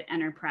private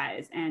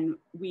enterprise. And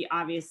we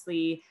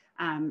obviously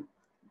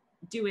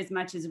do as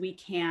much as we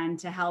can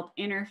to help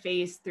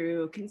interface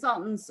through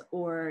consultants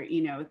or,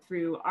 you know,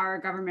 through our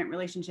government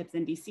relationships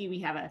in DC. We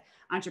have an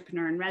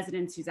entrepreneur in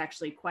residence who's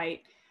actually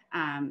quite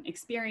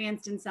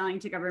experienced in selling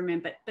to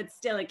government, but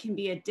still it can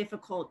be a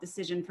difficult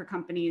decision for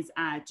companies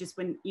just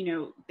when, you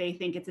know, they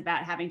think it's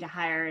about having to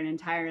hire an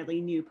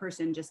entirely new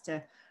person just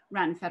to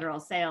run federal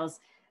sales.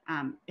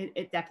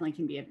 It definitely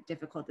can be a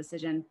difficult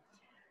decision.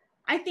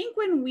 I think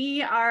when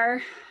we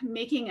are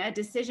making a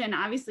decision,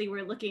 obviously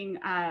we're looking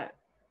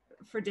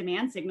for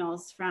demand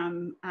signals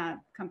from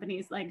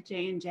companies like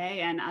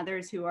J&J and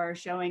others who are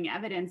showing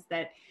evidence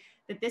that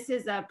this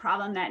is a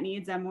problem that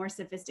needs a more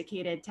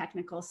sophisticated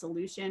technical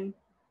solution.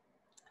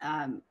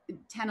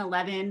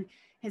 1011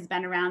 has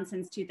been around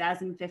since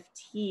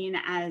 2015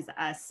 as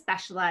a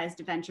specialized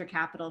venture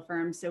capital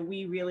firm. So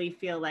we really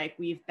feel like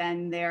we've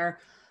been there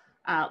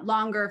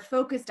longer,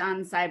 focused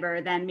on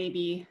cyber than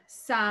maybe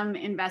some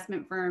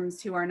investment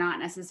firms who are not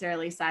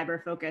necessarily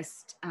cyber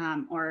focused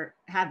or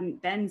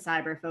haven't been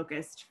cyber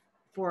focused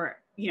for,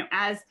 you know,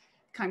 as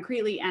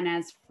concretely and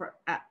as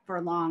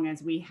for long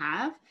as we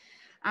have.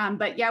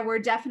 But yeah, we're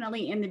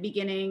definitely in the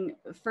beginning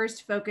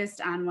first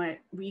focused on what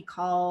we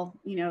call,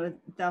 you know,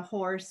 the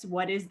horse.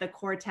 What is the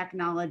core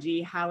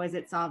technology? How is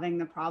it solving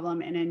the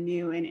problem in a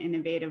new and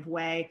innovative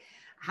way?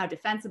 How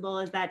defensible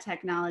is that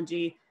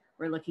technology?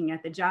 We're looking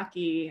at the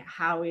jockey.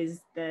 How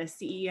is the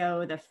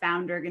CEO, the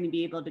founder, going to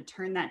be able to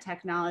turn that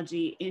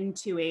technology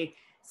into a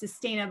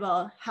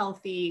sustainable,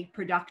 healthy,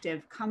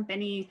 productive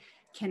company?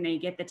 Can they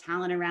get the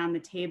talent around the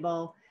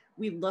table?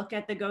 We look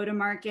at the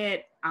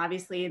go-to-market.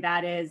 Obviously,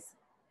 that is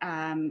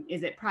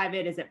it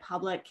private? Is it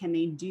public? Can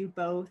they do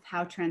both?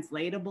 How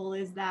translatable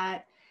is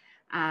that?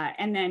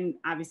 And then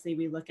obviously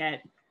we look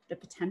at the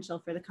potential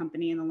for the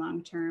company in the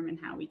long term and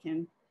how we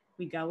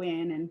go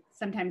in. And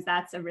sometimes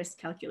that's a risk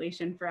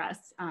calculation for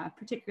us,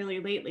 particularly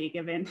lately,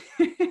 given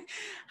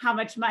how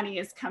much money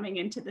is coming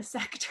into the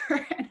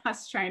sector and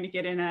us trying to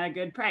get in a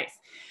good price.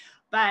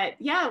 But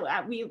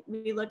yeah,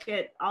 we look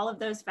at all of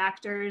those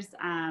factors,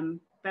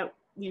 but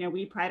you know,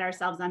 we pride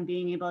ourselves on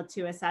being able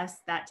to assess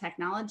that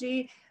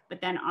technology,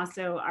 but then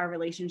also our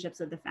relationships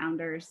with the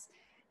founders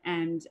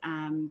and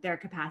their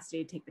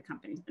capacity to take the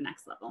company to the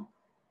next level.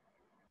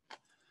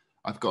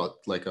 I've got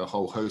like a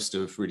whole host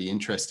of really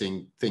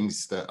interesting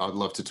things that I'd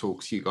love to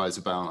talk to you guys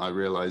about. I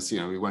realize, you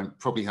know, we won't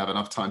probably have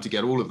enough time to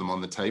get all of them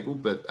on the table,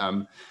 but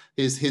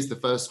here's the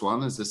first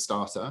one as a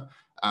starter.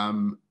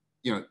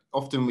 You know,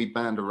 often we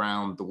band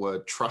around the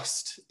word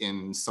trust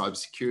in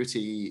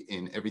cybersecurity,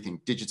 in everything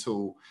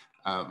digital.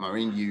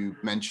 Marene, you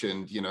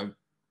mentioned, you know,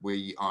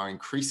 we are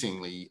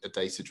increasingly a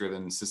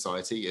data-driven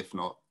society, if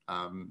not,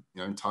 you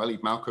know, entirely.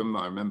 Malcolm,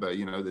 I remember,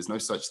 you know, there's no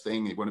such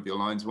thing. One of your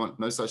lines,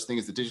 no such thing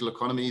as the digital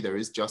economy. There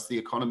is just the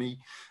economy,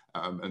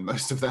 and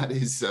most of that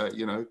is,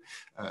 you know,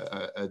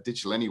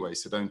 digital anyway.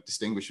 So don't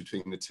distinguish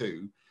between the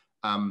two.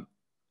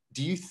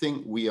 Do you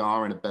think we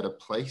are in a better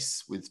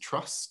place with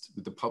trust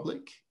with the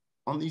public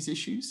on these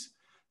issues?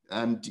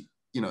 And,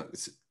 you know,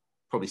 it's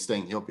probably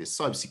stating the obvious,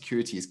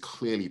 cybersecurity is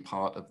clearly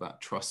part of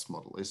that trust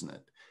model, isn't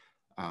it?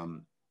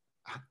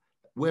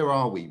 Where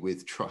are we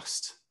with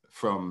trust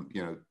from,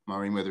 you know,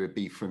 Marene, whether it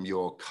be from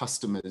your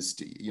customers,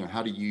 you know,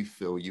 how do you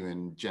feel you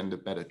engender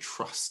better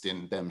trust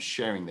in them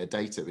sharing their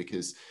data?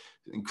 Because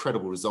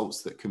incredible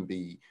results that can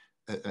be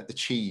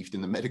achieved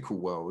in the medical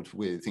world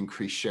with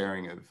increased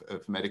sharing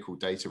of medical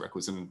data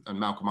records. And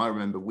Malcolm, I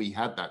remember we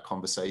had that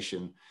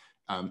conversation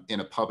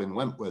in a pub in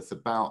Wentworth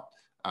about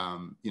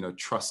you know,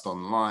 trust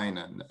online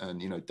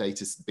and you know,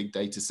 big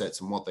data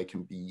sets and what they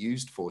can be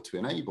used for to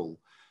enable.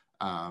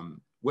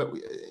 I'm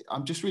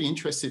just really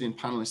interested in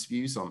panelists'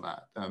 views on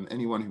that.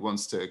 Anyone who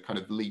wants to kind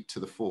of leap to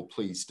the fore,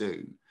 please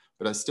do.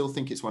 But I still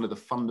think it's one of the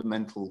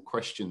fundamental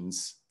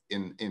questions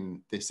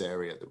in this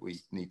area that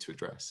we need to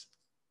address.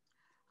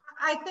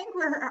 I think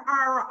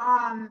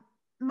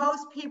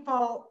most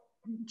people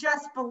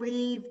just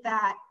believe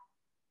that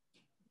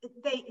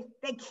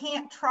they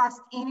can't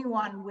trust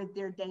anyone with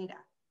their data,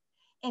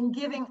 and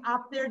giving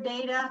up their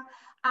data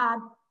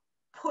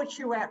puts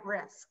you at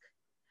risk.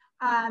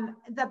 In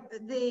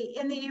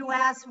the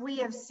US, we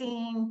have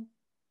seen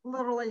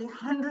literally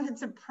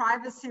hundreds of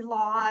privacy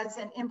laws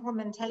and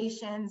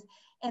implementations,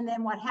 and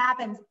then what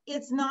happens,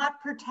 it's not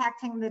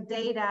protecting the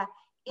data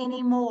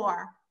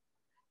anymore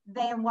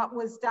than what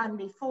was done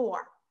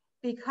before,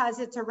 because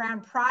it's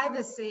around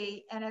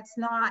privacy, and it's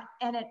not,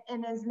 and it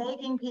is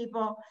making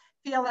people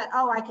feel that,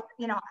 oh,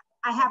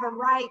 I have a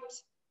right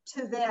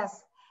to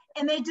this.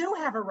 And they do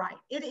have a right.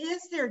 It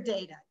is their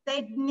data.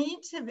 They need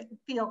to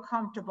feel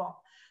comfortable.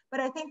 but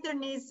I think there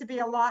needs to be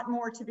a lot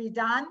more to be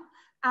done.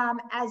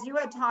 As you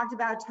had talked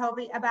about,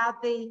 Toby,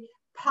 about the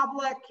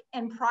public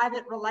and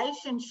private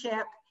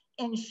relationship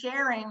in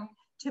sharing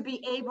to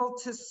be able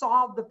to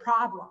solve the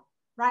problem,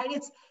 right?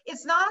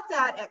 It's not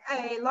that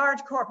a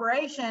large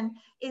corporation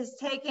is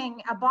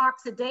taking a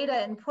box of data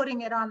and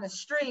putting it on the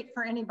street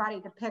for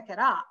anybody to pick it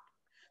up.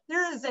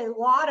 There is a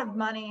lot of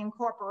money in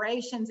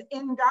corporations,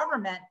 in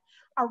government,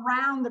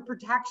 around the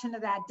protection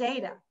of that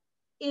data.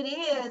 It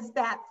is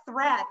that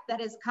threat that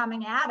is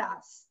coming at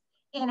us,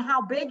 and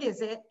how big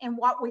is it and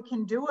what we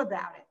can do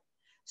about it.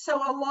 So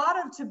a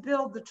lot of to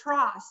build the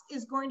trust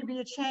is going to be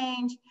a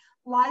change,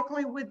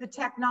 likely with the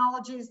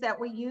technologies that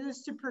we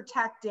use to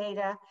protect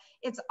data.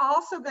 It's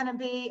also going to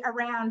be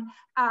around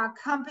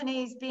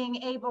companies being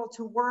able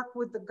to work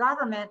with the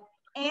government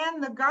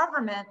and the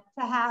government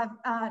to have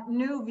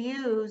new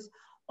views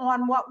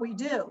on what we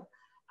do.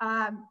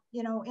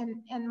 You know,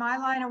 in my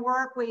line of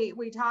work,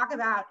 we talk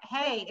about,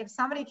 hey, if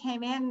somebody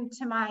came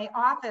into my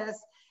office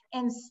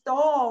and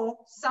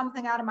stole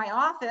something out of my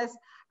office,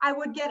 I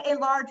would get a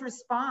large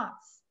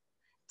response.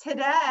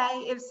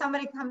 Today, if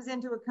somebody comes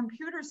into a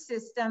computer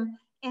system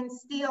and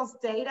steals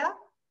data,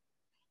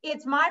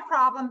 it's my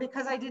problem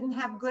because I didn't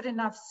have good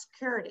enough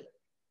security.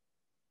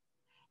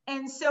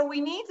 And so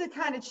we need to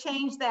kind of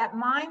change that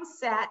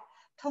mindset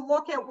to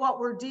look at what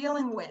we're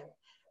dealing with.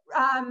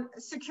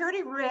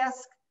 Security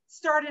risk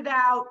started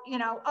out, you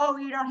know, oh,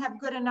 you don't have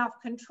good enough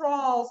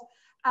controls,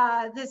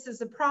 this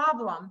is a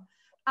problem.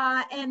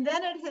 And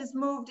then it has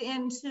moved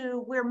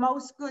into where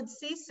most good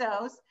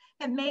CISOs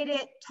have made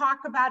it talk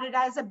about it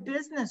as a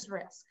business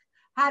risk.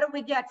 How do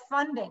we get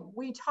funding?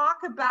 We talk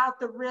about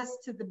the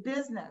risk to the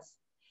business.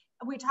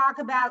 We talk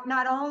about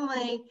not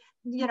only,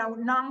 you know,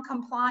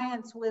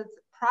 non-compliance with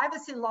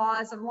privacy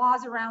laws and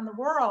laws around the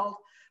world,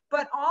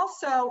 but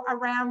also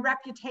around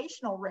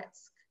reputational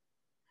risk.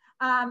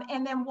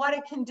 And then what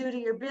it can do to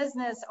your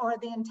business or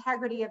the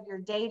integrity of your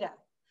data.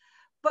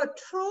 But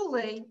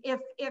truly, if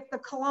the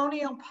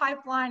Colonial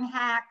Pipeline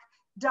hack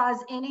does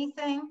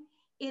anything,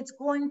 it's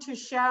going to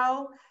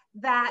show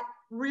that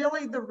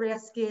really the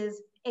risk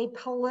is a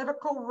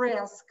political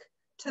risk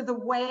to the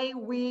way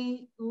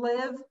we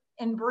live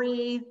and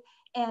breathe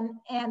and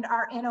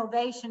our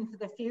innovation for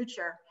the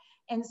future.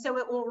 And so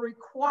it will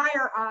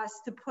require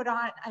us to put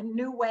on a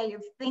new way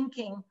of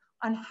thinking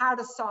on how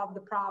to solve the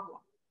problem.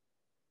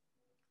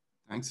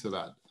 Thanks for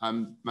that.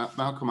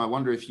 Malcolm, I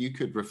wonder if you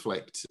could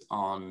reflect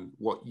on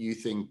what you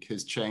think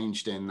has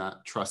changed in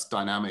that trust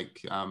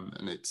dynamic.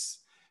 And it's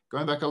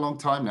going back a long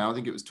time now. I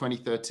think it was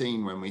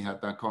 2013 when we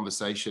had that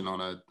conversation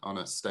on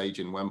a stage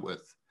in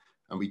Wentworth,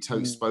 and we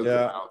spoke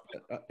about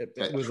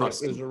it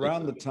was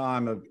around the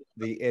time of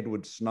the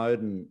Edward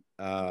Snowden,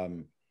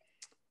 you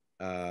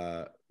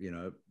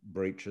know,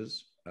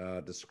 breaches,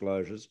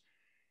 disclosures,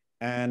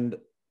 and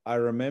I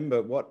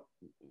remember what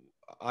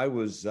I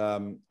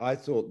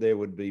thought there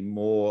would be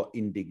more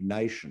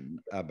indignation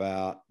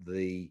about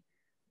the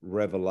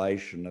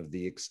revelation of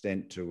the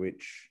extent to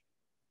which,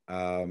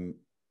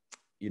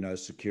 you know,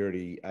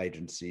 security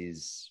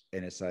agencies,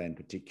 NSA in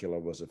particular,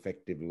 was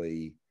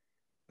effectively,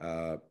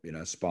 you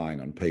know,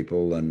 spying on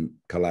people and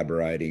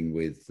collaborating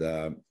with,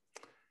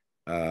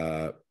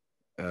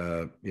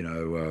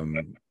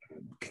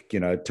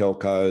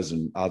 telcos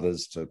and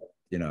others to,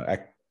 you know,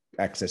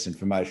 access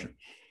information.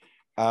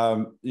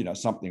 You know,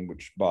 something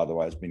which, by the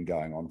way, has been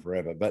going on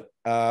forever. But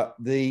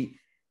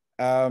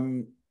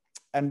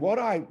and what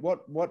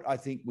I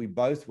think we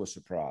both were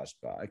surprised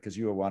by, because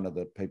you were one of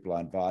the people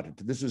I invited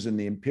to. This was in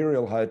the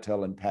Imperial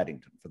Hotel in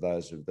Paddington. For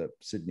those of the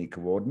Sydney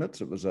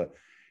coordinates, it was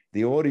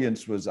the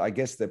audience was, I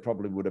guess there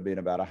probably would have been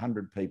about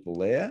 100 people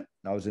there.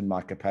 I was in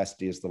my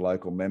capacity as the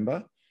local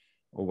member,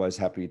 always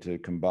happy to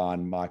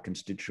combine my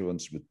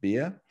constituents with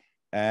beer,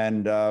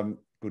 and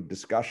good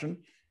discussion.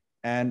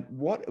 And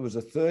what it was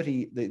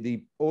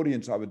the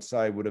audience, I would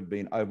say, would have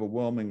been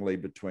overwhelmingly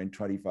between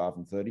 25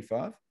 and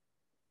 35.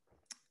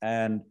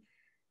 And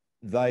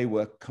they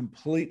were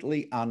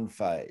completely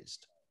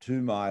unfazed,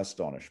 to my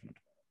astonishment.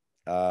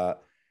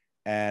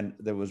 And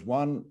there was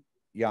one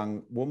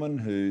young woman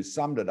who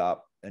summed it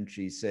up, and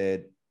she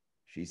said,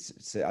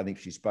 I think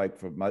she spoke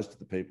for most of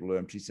the people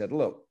who, she said,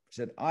 look,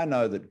 I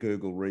know that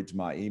Google reads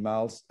my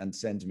emails and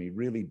sends me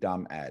really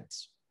dumb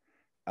ads.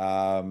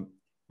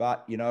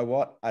 But you know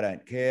what? I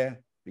don't care,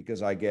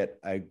 because I get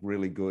a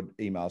really good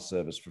email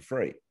service for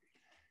free.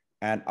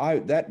 And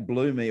that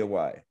blew me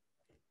away.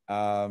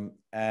 So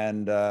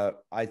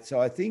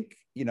I think,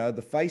 you know,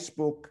 the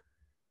Facebook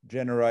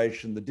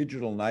generation, the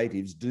digital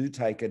natives do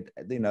take it,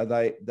 you know,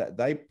 I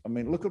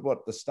mean, look at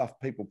what the stuff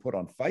people put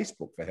on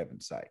Facebook, for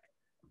heaven's sake,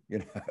 you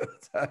know.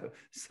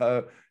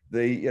 So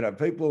the, you know,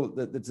 people,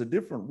 it's a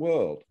different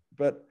world.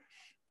 But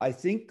I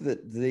think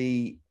that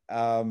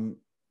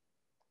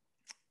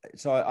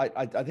so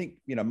I think,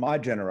 you know, my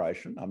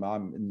generation, I'm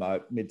in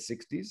my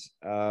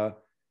mid-60s,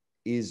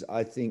 is,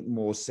 I think,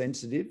 more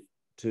sensitive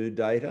to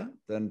data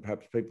than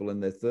perhaps people in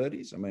their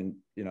 30s. I mean,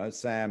 you know,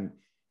 Sam,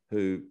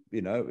 who,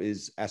 you know,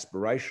 is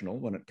aspirational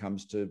when it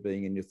comes to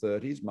being in your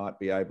 30s, might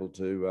be able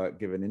to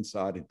give an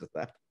insight into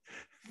that.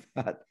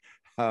 But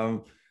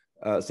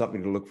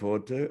something to look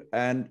forward to.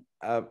 And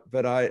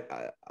but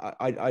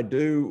I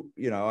do,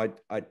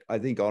 I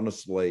think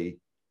honestly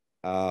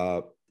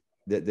that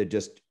they're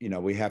just,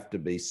 we have to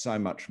be so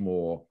much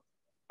more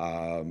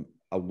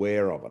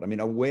aware of it. I mean,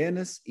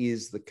 awareness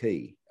is the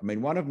key. I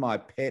mean, one of my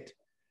pet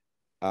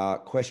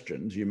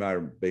questions, you may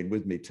have been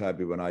with me,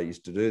 Toby, when I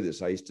used to do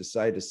this. I used to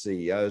say to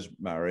CEOs,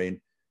 Marene,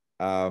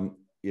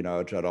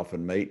 which I'd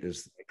often meet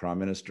as Prime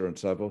Minister and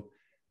so forth,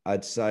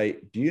 I'd say,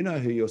 do you know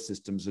who your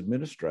systems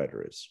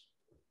administrator is?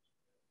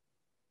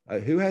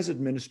 Who has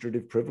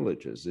administrative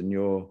privileges in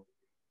your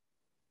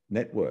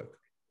network?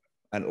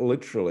 And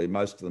literally,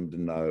 most of them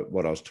didn't know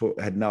what I was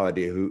talking, had no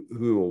idea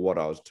who or what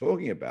I was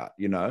talking about,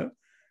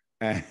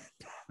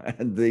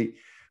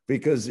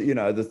 because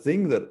the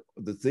thing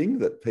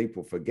that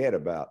people forget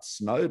about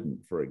Snowden,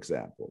 for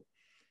example,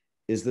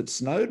 is that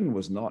Snowden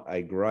was not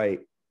a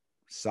great,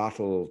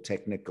 subtle,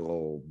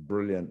 technical,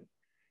 brilliant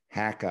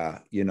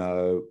hacker,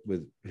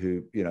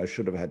 who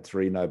should have had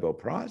 3 Nobel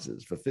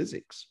Prizes for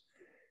physics.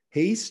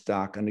 He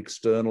stuck an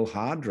external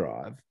hard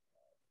drive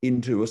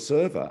into a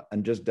server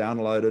and just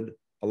downloaded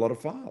a lot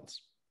of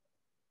files.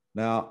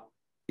 Now,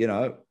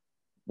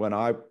 when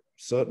I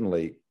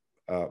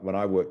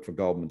worked for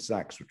Goldman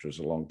Sachs, which was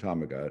a long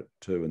time ago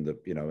too, in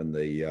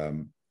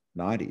the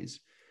 90s,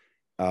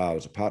 I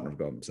was a partner of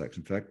Goldman Sachs,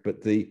 in fact. But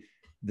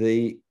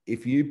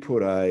if you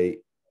put a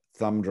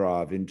thumb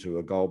drive into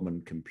a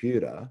Goldman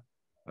computer,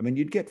 I mean,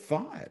 you'd get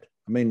fired.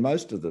 I mean,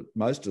 most of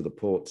the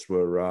ports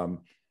were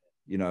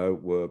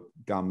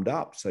gummed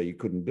up, so you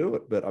couldn't do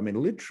it. But I mean,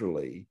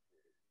 literally,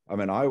 I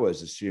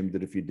always assumed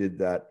that if you did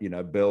that,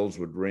 bells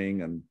would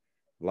ring and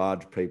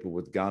large people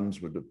with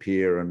guns would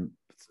appear and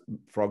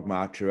frog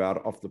march you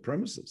out off the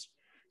premises.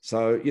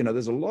 So,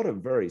 there's a lot of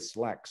very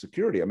slack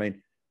security. I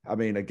mean,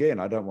 again,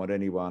 I don't want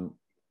anyone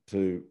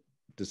to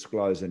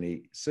disclose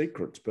any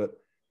secrets, but,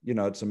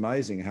 it's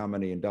amazing how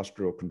many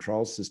industrial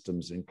control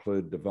systems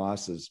include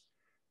devices,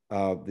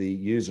 the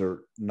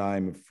user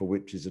name for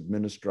which is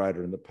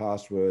administrator and the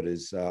password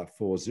is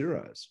 4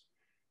 zeros.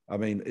 I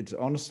mean,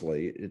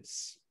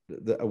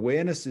 the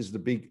awareness is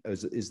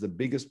the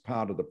biggest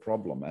part of the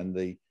problem. And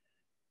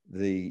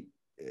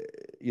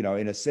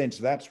in a sense,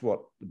 that's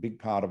what the big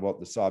part of what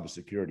the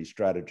cybersecurity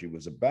strategy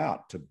was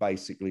about, to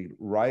basically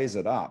raise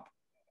it up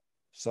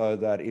so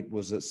that it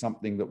was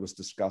something that was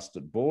discussed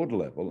at board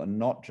level and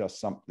not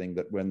just something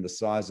that when the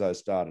CISO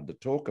started to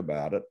talk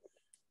about it,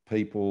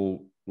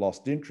 people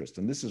lost interest.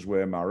 And this is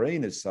where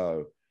Marene is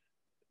so,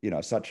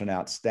 such an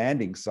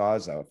outstanding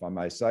CISO, if I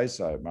may say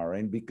so,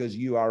 Marene, because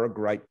you are a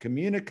great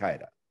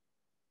communicator.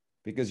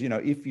 Because,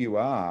 if you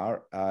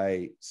are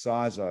a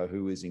CISO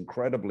who is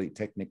incredibly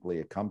technically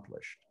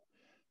accomplished,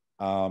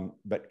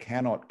 but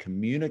cannot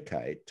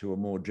communicate to a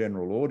more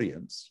general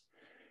audience,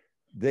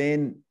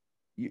 then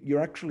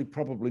you're actually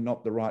probably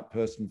not the right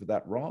person for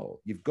that role.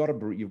 You've got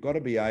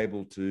to be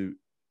able to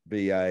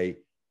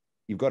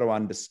you've got to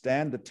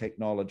understand the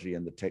technology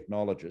and the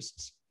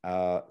technologists.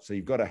 So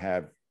you've got to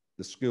have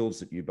the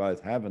skills that you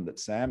both have and that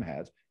Sam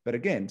has. But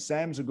again,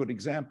 Sam's a good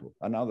example.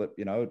 Another,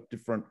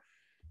 different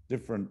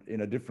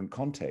in a different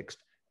context.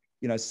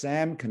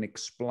 Sam can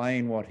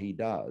explain what he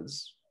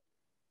does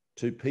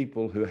to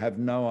people who have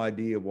no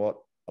idea what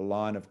a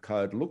line of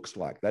code looks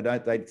like.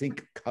 They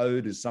think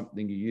code is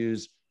something you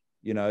use,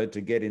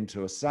 to get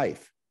into a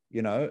safe.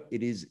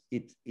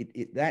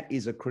 That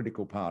is a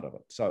critical part of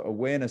it. So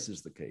awareness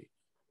is the key.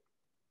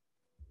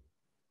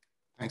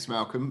 Thanks,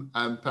 Malcolm.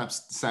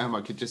 Perhaps, Sam,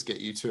 I could just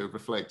get you to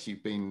reflect.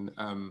 You've been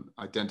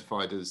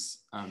identified as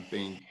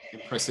being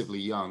impressively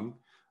young.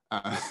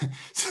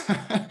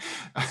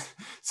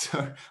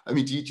 So, I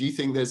mean, do you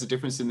think there's a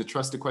difference in the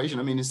trust equation?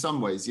 I mean, in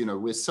some ways,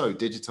 we're so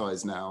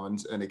digitized now.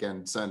 And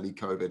again, certainly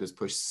COVID has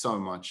pushed so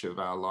much of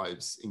our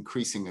lives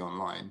increasingly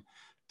online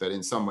that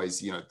in some ways,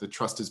 the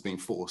trust has been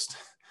forced.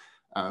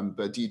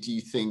 But do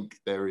you think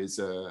there is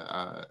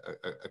a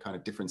kind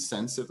of different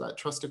sense of that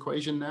trust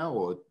equation now,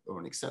 or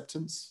an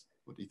acceptance?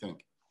 What do you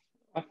think?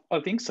 I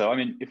think so. I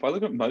mean, if I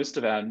look at most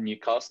of our new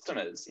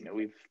customers,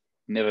 we've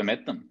never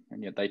met them,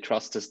 and yet they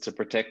trust us to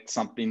protect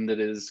something that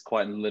is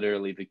quite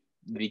literally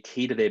the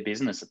key to their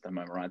business at the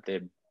moment, right?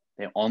 Their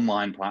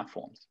online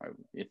platforms, right?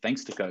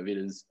 Thanks to COVID,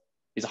 is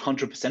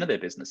 100% of their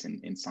business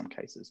in some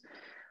cases.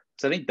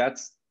 So I think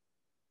that's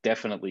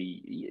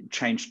definitely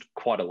changed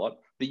quite a lot.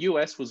 The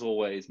US was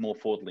always more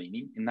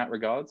forward-leaning in that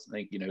regards. I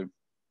think,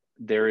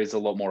 there is a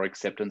lot more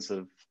acceptance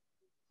of,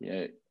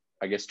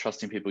 I guess,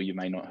 trusting people you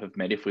may not have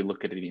met, if we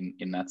look at it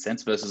in that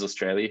sense, versus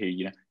Australia,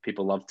 who,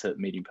 people love to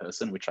meet in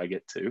person, which I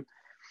get too.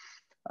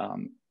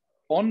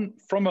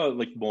 From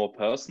a more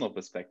personal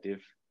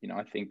perspective,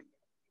 I think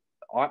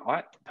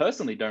I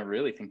personally don't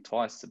really think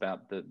twice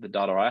about the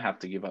data I have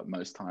to give up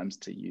most times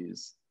to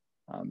use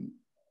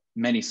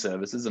many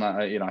services. And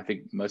I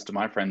think most of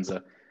my friends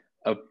are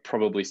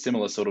probably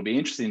similar. So it'll be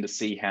interesting to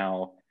see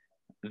how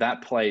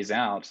that plays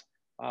out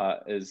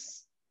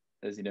as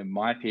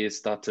my peers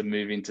start to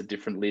move into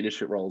different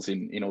leadership roles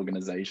in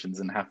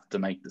organizations and have to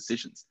make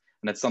decisions.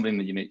 And that's something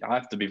that I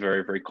have to be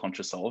very, very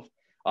conscious of.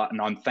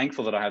 And I'm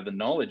thankful that I have the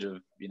knowledge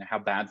of, you know, how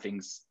bad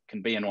things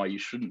can be and why you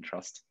shouldn't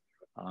trust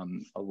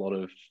a lot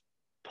of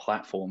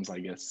platforms, I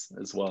guess,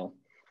 as well.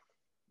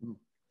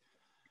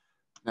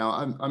 Now,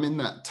 I'm in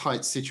that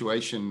tight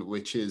situation,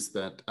 which is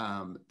that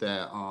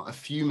there are a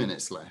few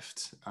minutes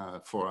left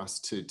for us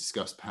to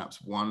discuss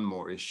perhaps one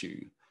more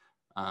issue.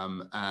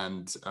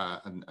 There's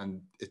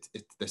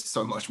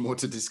so much more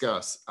to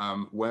discuss.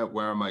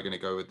 Where am I going to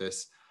go with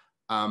this?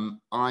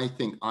 I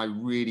think I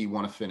really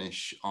want to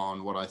finish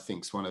on what I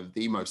think is one of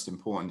the most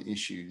important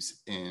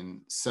issues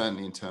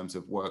certainly in terms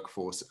of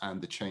workforce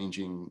and the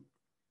changing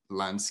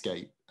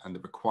landscape and the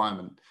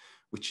requirement,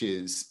 which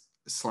is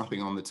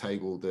slapping on the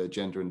table the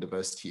gender and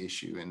diversity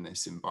issue in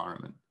this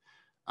environment.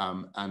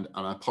 And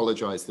I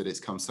apologize that it's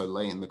come so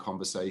late in the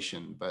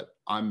conversation, but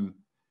I'm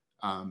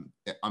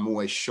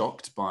always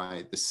shocked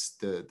by the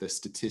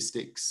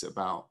statistics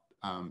about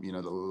you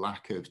know, the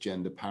lack of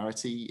gender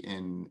parity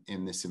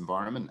in this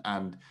environment.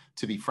 And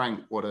to be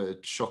frank, what a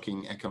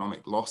shocking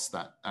economic loss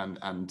that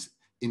and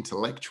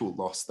intellectual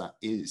loss that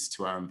is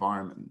to our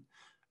environment.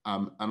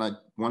 And I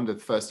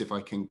wondered first if I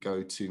can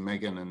go to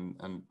Megan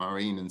and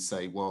Marene and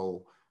say,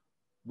 well,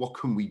 what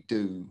can we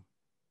do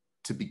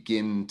to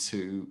begin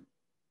to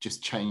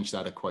just change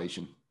that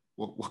equation?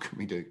 What can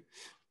we do?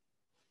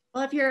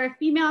 Well, if you're a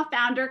female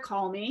founder,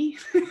 call me,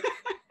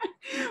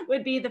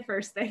 would be the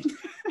first thing.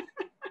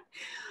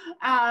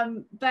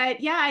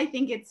 But yeah, I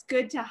think it's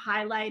good to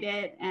highlight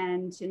it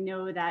and to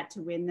know that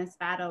to win this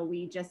battle,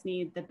 we just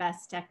need the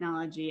best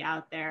technology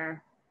out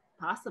there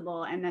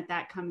possible, and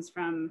that comes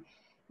from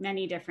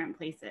many different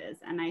places.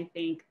 And I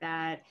think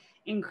that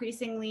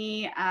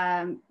increasingly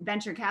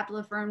venture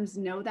capital firms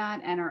know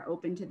that and are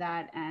open to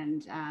that.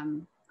 And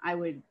I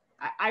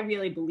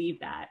really believe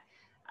that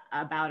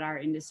about our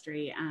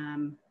industry.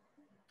 And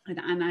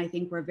I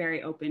think we're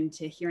very open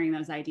to hearing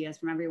those ideas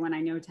from everyone.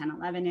 I know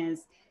 1011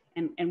 is,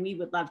 and we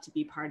would love to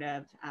be part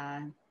of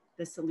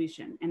the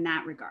solution in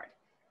that regard,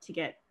 to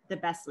get the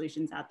best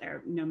solutions out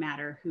there, no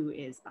matter who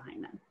is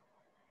behind them.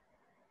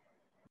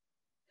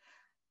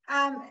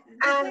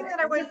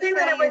 The thing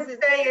that I would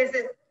say is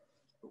that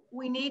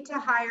we need to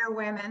hire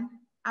women,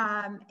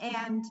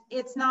 and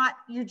it's not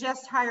you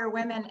just hire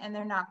women and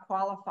they're not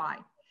qualified.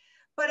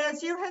 But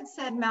as you had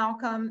said,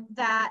 Malcolm,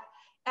 that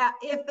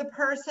if the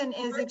person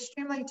is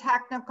extremely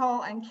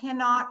technical and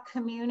cannot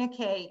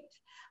communicate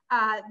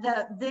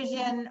the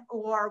vision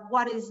or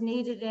what is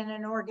needed in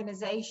an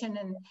organization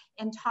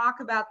and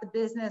talk about the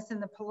business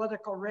and the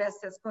political risk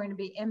that's going to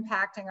be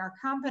impacting our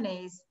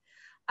companies,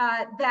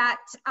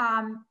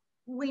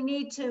 we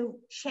need to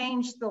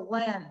change the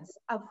lens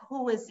of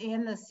who is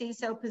in the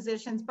CISO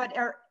positions, but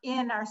are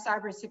in our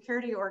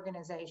cybersecurity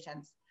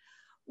organizations.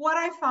 What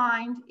I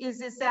find is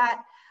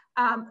that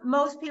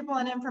most people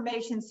in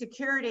information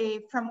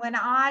security, from when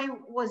I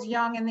was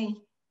young in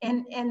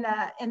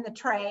the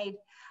trade,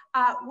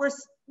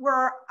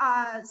 were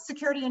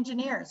security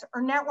engineers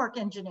or network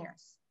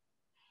engineers,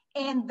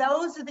 and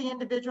those are the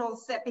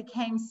individuals that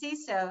became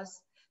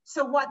CISOs.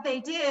 So what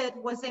they did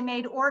was they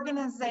made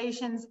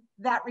organizations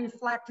that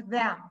reflect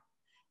them,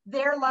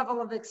 their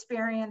level of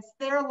experience,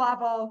 their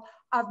level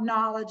of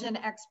knowledge and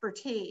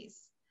expertise.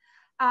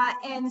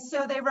 And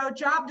so they wrote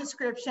job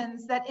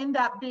descriptions that end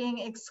up being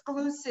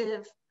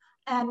exclusive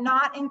and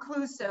not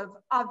inclusive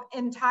of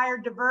entire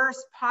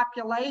diverse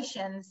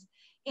populations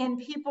in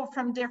people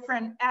from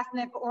different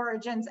ethnic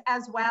origins,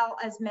 as well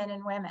as men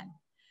and women.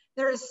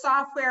 There is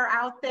software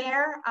out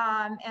there,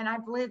 and I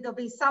believe there'll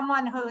be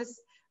someone who's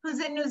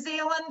in New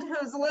Zealand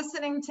who's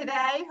listening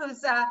today,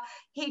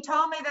 he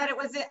told me that it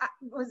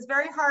was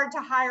very hard to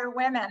hire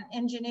women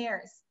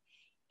engineers.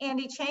 And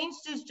he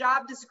changed his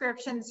job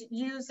descriptions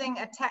using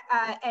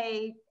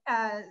a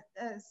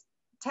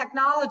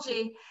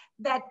technology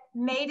that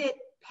made it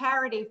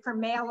parity for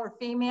male or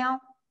female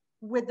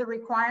with the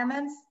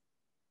requirements,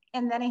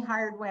 and then he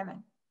hired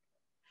women.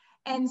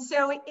 And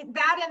so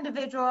that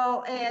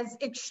individual is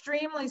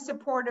extremely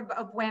supportive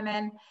of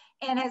women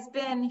and has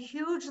been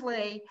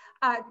hugely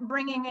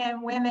bringing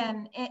in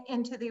women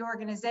into the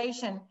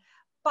organization.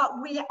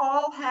 But we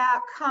all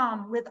have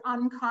come with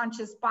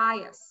unconscious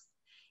bias.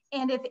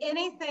 And if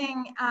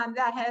anything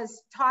that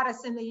has taught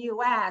us in the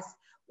US,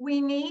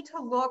 we need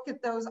to look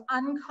at those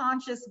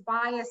unconscious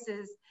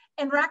biases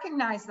and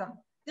recognize them.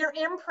 They're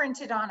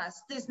imprinted on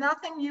us. There's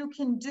nothing you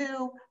can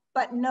do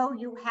but know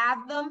you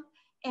have them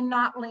and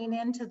not lean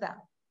into them.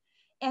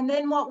 And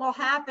then what will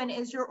happen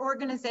is your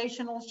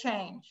organization will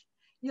change.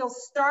 You'll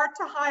start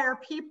to hire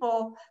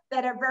people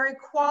that are very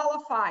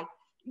qualified.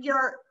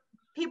 Your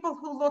people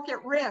who look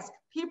at risk,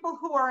 people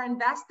who are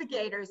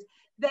investigators.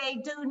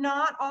 They do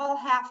not all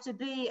have to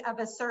be of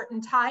a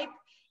certain type.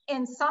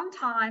 And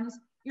sometimes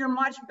you're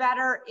much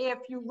better if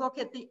you look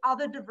at the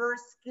other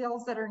diverse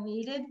skills that are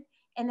needed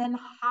and then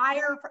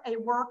hire a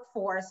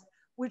workforce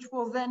which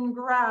will then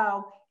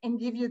grow and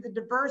give you the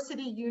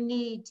diversity you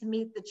need to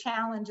meet the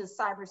challenges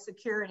of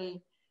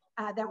cybersecurity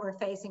that we're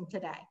facing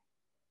today.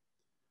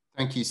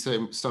 Thank you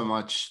so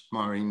much,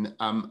 Marene.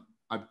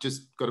 I've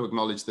just got to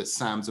acknowledge that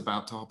Sam's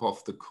about to hop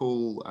off the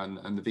call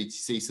and the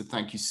VTC. So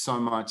thank you so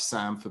much,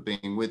 Sam, for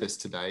being with us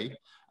today.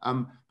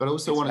 But I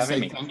also want to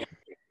say thank you.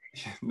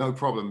 No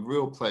problem,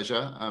 real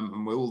pleasure.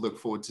 And we'll all look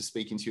forward to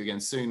speaking to you again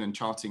soon and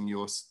charting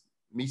your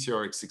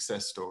meteoric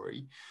success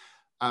story.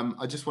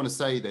 I just want to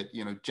say that,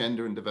 you know,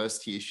 gender and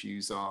diversity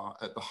issues are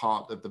at the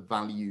heart of the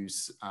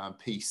values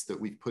piece that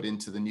we've put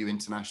into the new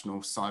international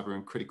cyber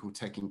and critical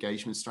tech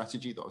engagement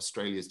strategy that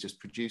Australia has just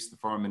produced. The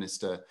Foreign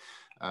Minister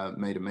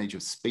made a major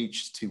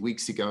speech 2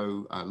 weeks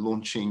ago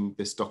launching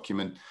this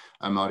document.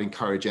 I'd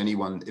encourage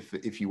anyone,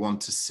 if you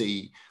want to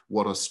see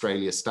what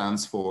Australia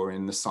stands for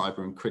in the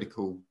cyber and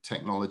critical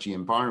technology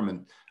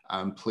environment,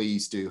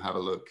 please do have a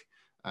look.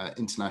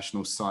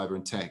 International Cyber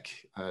and Tech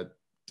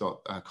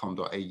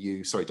 .gov.au,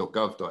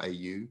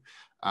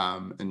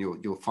 and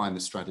you'll find the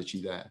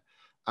strategy there.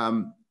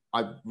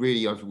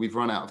 We've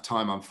run out of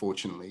time,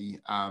 unfortunately,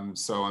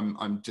 so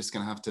I'm just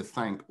going to have to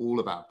thank all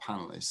of our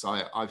panelists.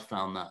 I've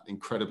found that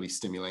incredibly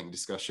stimulating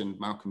discussion.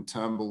 Malcolm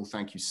Turnbull,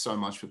 thank you so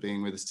much for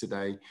being with us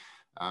today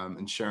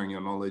and sharing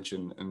your knowledge,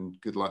 and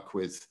good luck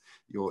with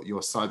your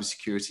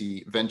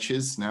cybersecurity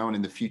ventures now and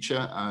in the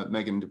future.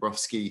 Megan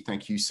Dubofsky,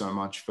 thank you so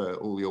much for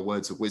all your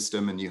words of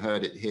wisdom, and you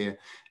heard it here.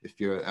 If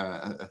you're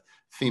a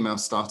female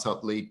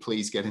startup lead,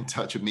 please get in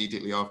touch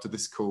immediately after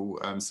this call.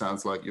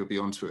 Sounds like you'll be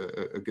onto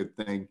a good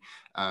thing.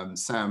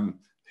 Sam,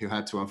 who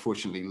had to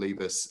unfortunately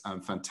leave us,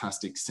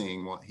 fantastic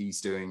seeing what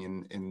he's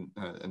doing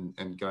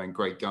and going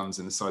great guns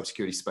in the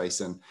cybersecurity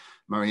space. And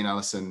Marene,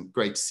 Allison,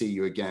 great to see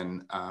you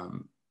again.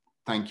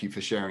 Thank you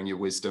for sharing your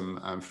wisdom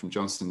from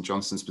Johnson &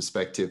 Johnson's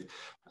perspective.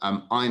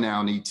 I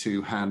now need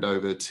to hand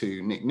over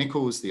to Nick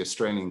Nichols, the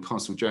Australian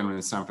Consul General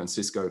in San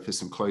Francisco, for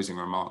some closing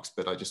remarks,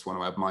 but I just want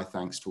to add my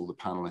thanks to all the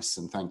panelists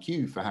and thank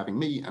you for having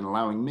me and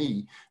allowing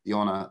me the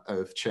honor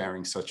of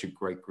chairing such a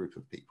great group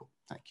of people.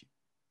 Thank you.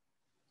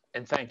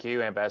 And thank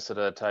you,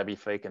 Ambassador Toby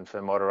Feakin,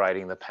 for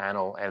moderating the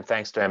panel. And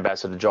thanks to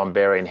Ambassador John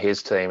Berry and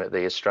his team at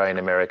the Australian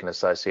American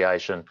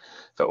Association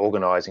for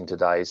organising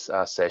today's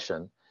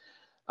session.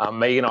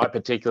 Megan, I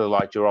particularly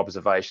liked your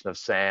observation of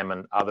Sam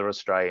and other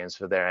Australians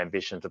for their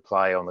ambition to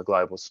play on the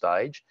global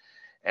stage.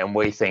 And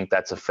we think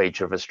that's a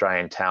feature of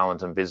Australian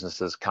talent and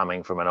businesses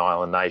coming from an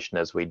island nation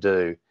as we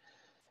do.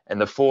 And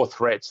the four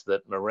threats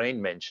that Marene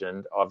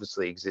mentioned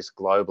obviously exist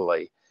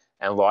globally.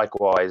 And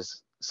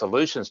likewise,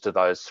 solutions to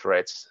those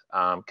threats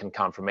can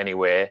come from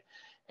anywhere.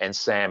 And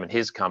Sam and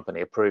his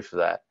company are proof of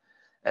that.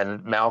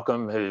 And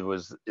Malcolm, who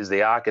is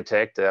the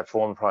architect, our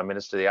former Prime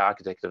Minister, the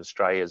architect of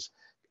Australia's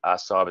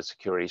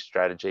cybersecurity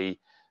strategy,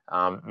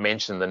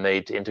 mentioned the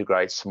need to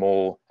integrate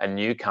small and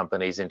new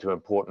companies into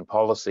important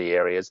policy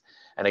areas.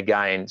 And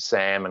again,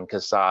 Sam and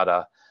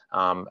Kasada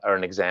are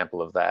an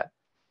example of that.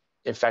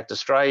 In fact,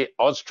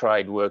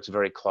 Austrade works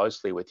very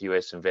closely with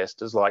US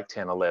investors like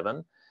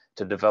 1011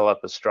 to develop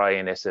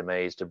Australian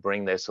SMEs to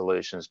bring their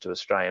solutions to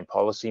Australian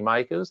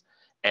policymakers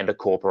and to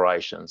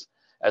corporations,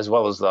 as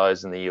well as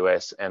those in the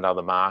US and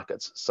other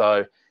markets.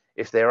 So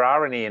if there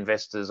are any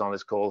investors on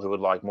this call who would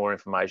like more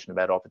information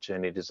about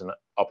opportunities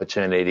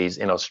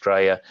in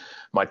Australia,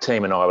 my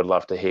team and I would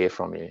love to hear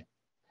from you.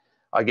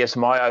 I guess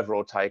my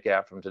overall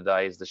takeout from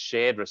today is the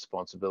shared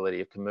responsibility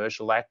of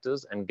commercial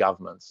actors and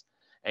governments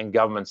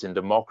in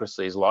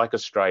democracies like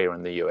Australia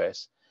and the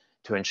US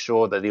to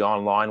ensure that the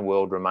online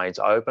world remains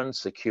open,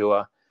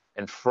 secure,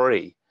 and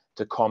free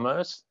to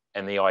commerce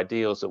and the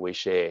ideals that we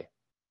share.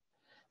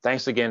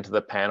 Thanks again to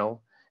the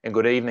panel, and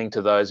good evening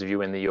to those of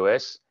you in the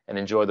US, and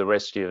enjoy the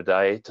rest of your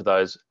day to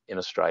those in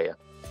Australia.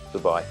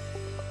 Goodbye.